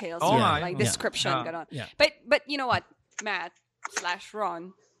on details, like description. Yeah. But you know what,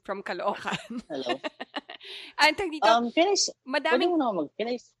 Matt/Ron from Caloocan. Hello. Madaming.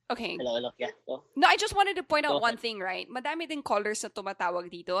 Okay. Hello. Yeah. Go. No, I just wanted to point out one thing, right? Madami ding callers na tumatawag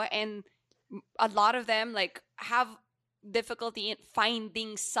dito, and a lot of them like have difficulty in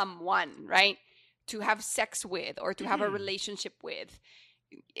finding someone, right, to have sex with or to have a relationship with.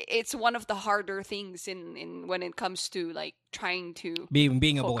 It's one of the harder things in when it comes to like trying to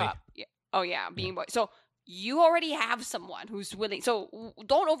being a boy. Up. Yeah. Oh yeah, being a boy. So you already have someone who's willing. So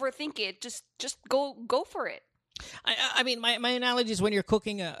don't overthink it. Just go for it. I mean, my analogy is when you're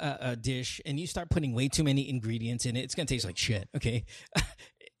cooking a dish and you start putting way too many ingredients in it, it's gonna taste like shit. Okay,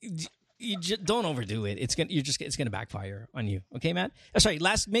 you just don't overdo it. It's gonna backfire on you. Okay, Matt. Sorry.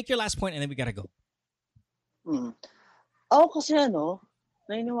 Make your last point, and then we gotta go. Ako kasi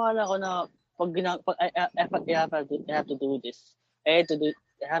naniniwala ko na pag I have to do this. I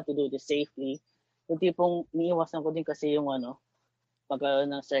have to do this safely. Yung tipong iniiwasan ko din kasi yung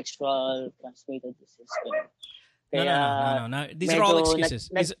pagkaroon ng sexual transmitted disease. No. These are all excuses.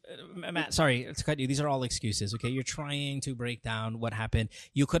 Matt, sorry to cut you. These are all excuses, okay? You're trying to break down what happened.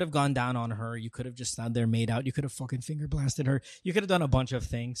 You could have gone down on her. You could have just stood there, made out. You could have fucking finger blasted her. You could have done a bunch of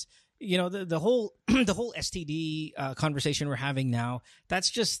things. You know, the whole the whole STD conversation we're having now, that's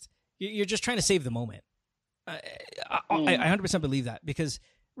just, you're just trying to save the moment. I 100% believe that, because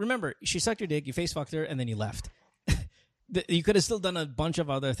remember, she sucked your dick, you face fucked her, and then you left. You could have still done a bunch of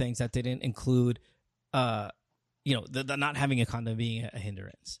other things that didn't include the not having a condom being a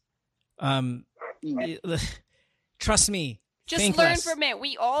hindrance. Trust me. Just learn less. From it.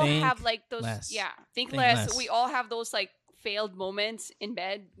 We all have like those. Less. Yeah, think less. We all have those like failed moments in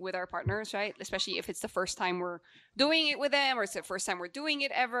bed with our partners, right? Especially if it's the first time we're doing it with them, or it's the first time we're doing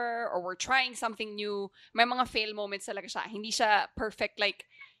it ever, or we're trying something new. May mga fail moments talaga siya. Hindi siya perfect like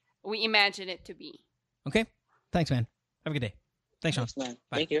we imagine it to be. Okay. Thanks, man. Have a good day. Thanks, Sean. Thanks, man.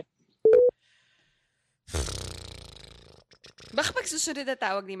 Bye. Thank you. Baka pag susunod na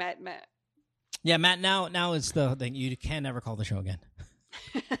tawag ni Matt. Yeah, Matt, now it's the thing. You can never call the show again.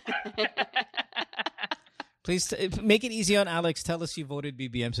 Please make it easy on Alex. Tell us you voted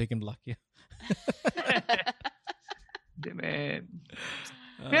BBM so he can block you. Man.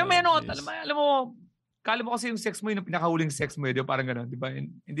 Kaya alam mo, kala mo kasi yung sex mo yung pinakahuling sex mo, di ba? Parang gano'n, di ba?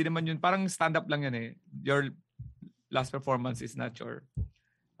 Hindi naman yun, parang stand-up lang yan eh. Your last performance is not your,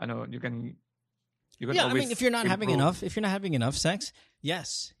 you can yeah, I mean, if you're not having enough sex,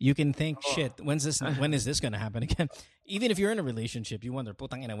 yes, you can think, shit, when is this going to happen again? Even if you're in a relationship, you wonder,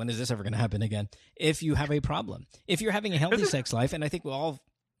 putang ina, when is this ever going to happen again? If you have a problem, if you're having a healthy sex life, and I think we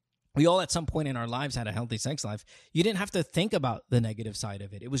all at some point in our lives had a healthy sex life, you didn't have to think about the negative side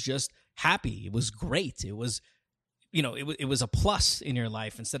of it. It was just happy. It was great. It was, it was a plus in your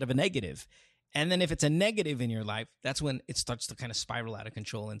life instead of a negative. And then if it's a negative in your life, that's when it starts to kind of spiral out of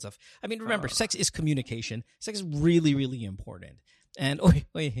control and stuff. I mean, remember, sex is communication. Sex is really, really important. And,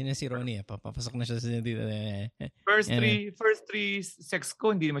 si Ronnie, papasok na siya sa First three sex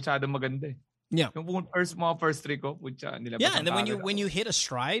ko, hindi masyadong maganda eh. Yeah. Yung first three ko, nilabas. Yeah, and then when you hit a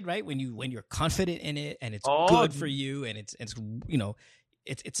stride, right? When you're confident in it and it's good for you and it's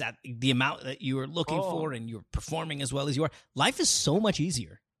it's at the amount that you are looking for and you're performing as well as you are, life is so much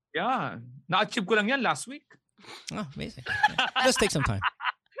easier. Yeah. Na-achieve ko lang yan last week. Oh, amazing. Yeah. Let's take some time.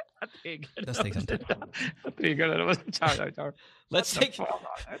 It does take some time. Trigger na naman. Char. Let's take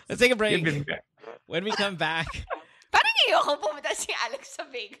a break. When we come back. Parang ayoko pumunta si Alex sa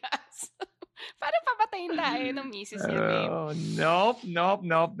Vegas. Parang papatayin tayo ng misis niya, babe.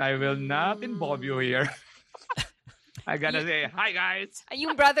 Nope. I will not involve you here. I gotta say, hi guys.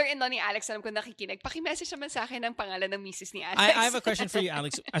 Yung brother-in-law ni Alex, alam ko nakikinig. Paki-message naman sa akin ang pangalan ng misis ni Alex. I have a question for you,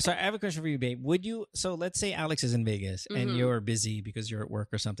 Alex. Sorry, I have a question for you, babe. So let's say Alex is in Vegas and you're busy because you're at work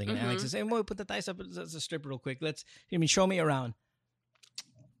or something, and Alex is saying, "Mo, punta tayo sa strip real quick. Show me around."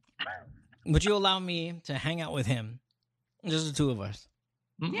 Would you allow me to hang out with him? Just the two of us.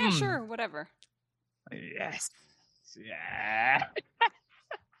 Yeah, sure, whatever. Yes. Yeah.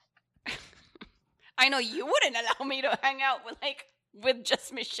 I know you wouldn't allow me to hang out with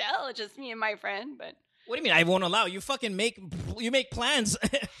just Michelle, just me and my friend, but what do you mean I won't allow? You fucking make plans.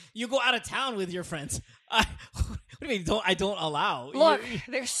 You go out of town with your friends. What do you mean I don't allow? Look,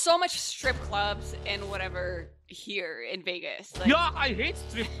 there's so much strip clubs and whatever here in Vegas. I hate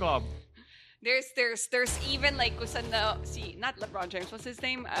strip club. There's even not LeBron James, what's his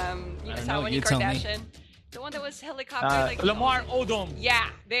name? Yung asawa you ni tell me. Kardashian. The one that was helicopter Lamar Odom. Yeah,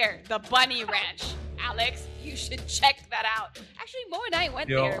 there. The Bunny Ranch. Alex, you should check that out. Actually, Mo and I went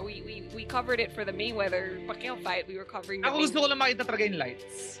there. We covered it for the Mayweather Pacquiao fight. We were covering the Ako gusto ko lang makita talaga yung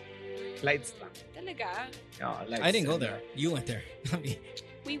lights. Lights lang. Talaga? Lights. I didn't go there. You went there.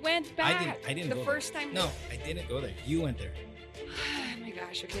 We went back. I didn't the go first there. time. No, I didn't go there. You went there. Oh my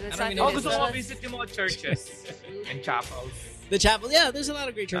gosh. Okay, let's I not don't do mean Gusto ko this. visit yung mga churches and chapels. The chapel. Yeah, there's a lot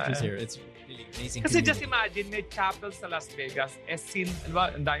of great churches here. It's really amazing. Kasi just imagine, may chapels sa Las Vegas.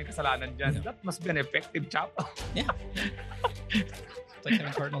 Ang daming kasalanan dyan. Yeah. That must be an effective chapel. Yeah. It's like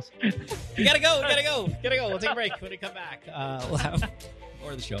having Cardinals. You gotta go. We'll take a break. When we come back, we'll have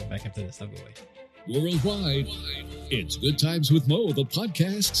more of the show back after this. Don't go away. Worldwide, it's Good Times with Mo, the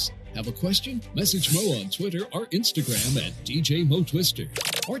podcasts. Have a question? Message Mo on Twitter or Instagram at DJ Mo Twister.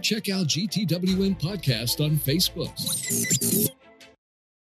 Or check out GTWN Podcast on Facebook.